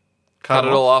to cut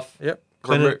it all off. Yep.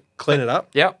 Clean it up.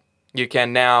 Yep. You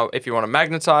can now, if you want to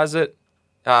magnetize it.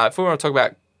 If we want to talk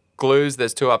about glues,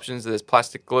 there's 2 options. There's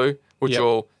plastic glue, which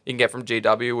you can get from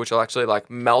GW, which will actually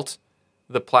like melt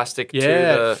the plastic to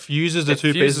the... fuses the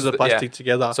 2 pieces of plastic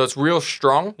together. So it's real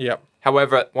strong. Yep.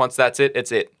 However, once that's it,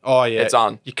 it's it. Oh, yeah. It's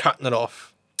on. You're cutting it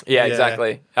off. Yeah,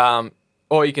 exactly.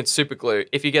 Or you can super glue.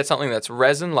 If you get something that's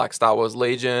resin, like Star Wars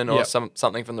Legion or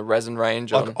something from the resin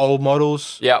range. Like old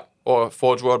models. Yep. or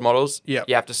Forge World models, Yep.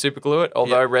 you have to super glue it.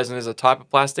 Although resin is a type of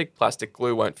plastic, plastic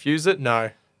glue won't fuse it.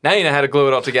 No. Now you know how to glue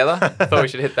it all together. Thought we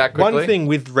should hit that quickly. One thing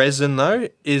with resin, though,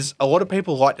 is a lot of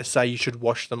people like to say you should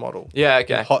wash the model. Yeah,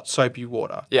 okay. In hot, soapy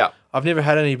water. Yeah. I've never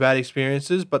had any bad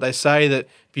experiences, but they say that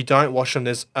if you don't wash them,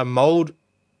 there's a mold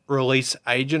release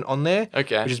agent on there.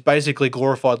 Okay. Which is basically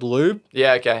glorified lube.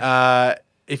 Yeah, okay.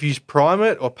 If you prime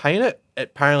it or paint it,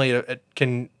 apparently it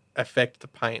can affect the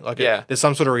paint. Like, there's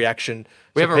some sort of reaction.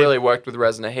 We haven't really worked with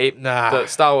resin a heap. Nah. The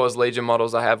Star Wars Legion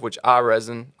models I have, which are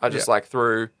resin, I just like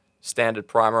threw standard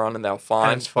primer on and they're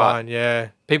fine. And it's fine, yeah.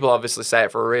 People obviously say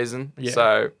it for a reason. Yeah.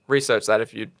 So research that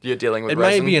if you're dealing with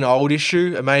resin. It may be an old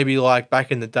issue. It may be like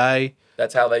back in the day.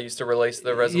 That's how they used to release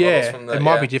the resin models from the... It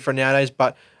might be different nowadays,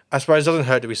 but I suppose it doesn't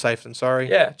hurt to be safe and sorry.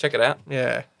 Yeah, check it out.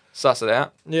 Yeah. Suss it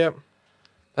out. Yep.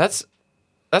 That's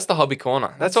the hobby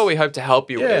corner. That's all we hope to help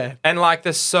you with. And like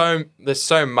there's so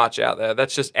much out there.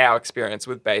 That's just our experience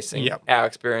with basing. Yep. Our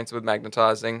experience with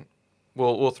magnetizing.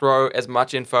 We'll throw as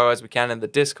much info as we can in the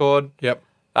Discord. Yep.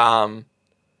 And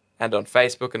on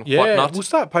Facebook and whatnot. We'll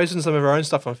start posting some of our own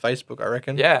stuff on Facebook, I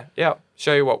reckon. Yeah.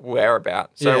 Show you what we're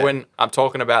about. So when I'm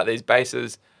talking about these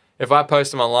bases, if I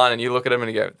post them online and you look at them and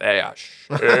you go, they are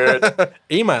shit.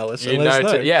 Email us and let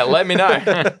us know. Yeah, let me know.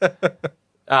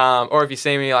 Or if you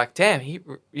see me like, damn,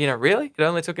 really? It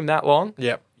only took him that long?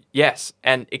 Yep. Yes,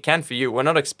 and it can for you. We're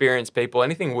not experienced people.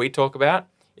 Anything we talk about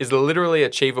is literally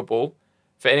achievable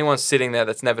for anyone sitting there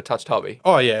that's never touched hobby.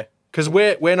 Oh, yeah. Because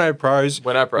we're no pros.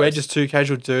 We're no pros. We're just two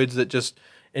casual dudes that just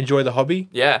enjoy the hobby.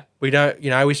 Yeah. We don't,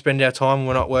 we spend our time when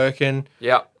we're not working.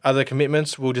 Yeah. Other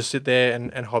commitments, we'll just sit there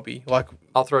and hobby. Like,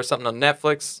 I'll throw something on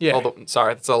Netflix. Yeah.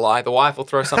 Sorry, that's a lie. The wife will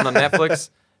throw something on Netflix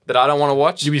that I don't want to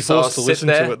watch. You'll be forced to listen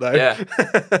to it, though. Yeah.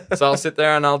 So I'll sit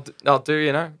there and I'll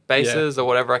do, bases or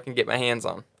whatever I can get my hands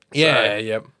on. Yeah,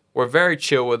 yep. We're very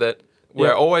chill with it.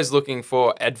 We're always looking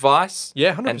for advice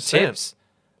 100%. and tips.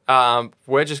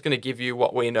 We're just going to give you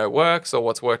what we know works or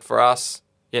what's worked for us,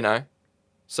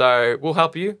 So we'll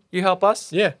help you. You help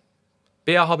us. Yeah.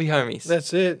 Be our hobby homies.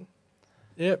 That's it.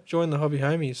 Yep, join the hobby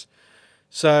homies.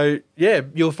 So,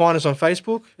 you'll find us on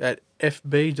Facebook at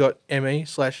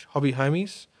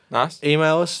fb.me/hobbyhomies. Nice.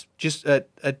 Email us just at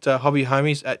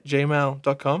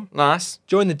hobbyhomies@gmail.com. Nice.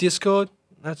 Join the Discord.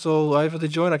 That's all over the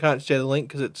join. I can't share the link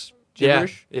because it's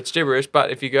gibberish. Yeah, it's gibberish.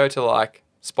 But if you go to like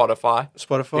Spotify, you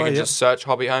can just search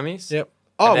Hobby Homies. Yep.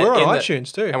 Oh, we're on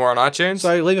iTunes too. And we're on iTunes.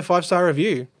 So leave a 5-star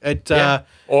review. Or a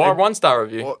 1-star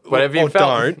review. Whatever you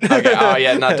felt. Don't. Okay. Oh,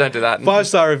 yeah. No, don't do that.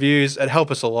 5-star reviews, it help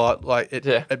us a lot. Like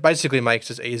it basically makes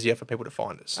it easier for people to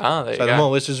find us. Oh, there you go. So the more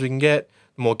listeners we can get,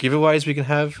 the more giveaways we can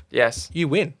have. Yes. You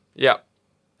win. Yeah.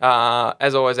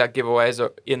 As always, our giveaways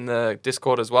are in the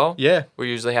Discord as well. Yeah. We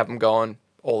usually have them going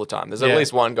all the time. There's at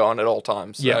least one going at all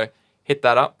times. So hit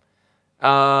that up.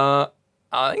 I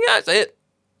think that's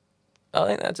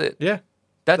it. Yeah.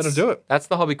 That'll do it. That's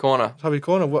the Hobby Corner. Hobby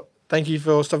Corner. Thank you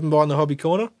for stopping by in the Hobby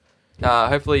Corner.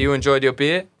 Hopefully you enjoyed your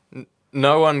beer.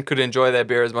 No one could enjoy their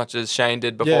beer as much as Shane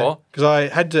did before. Yeah, because I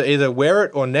had to either wear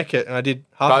it or neck it, and I did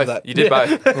half of that. You did both.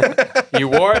 You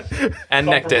wore it and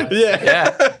necked it.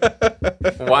 Yeah.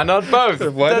 Why not both?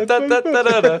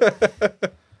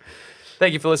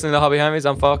 Thank you for listening to Hobby Homies.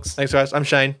 I'm Fox. Thanks, guys. I'm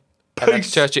Shane. And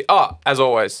that's Churchy. Oh, as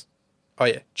always. Oh,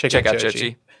 yeah. Check out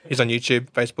Churchy. He's on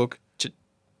YouTube, Facebook.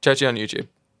 Churchy on YouTube.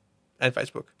 And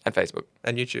Facebook. And Facebook.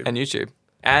 And YouTube. And YouTube.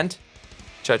 And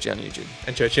Churchy on YouTube.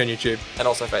 And Churchy on YouTube. And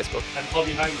also Facebook. And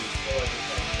Hobby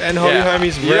Homies. And Hobby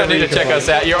Homies. You don't need to check us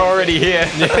out. You're already here.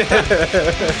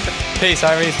 Peace,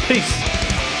 homies. Peace.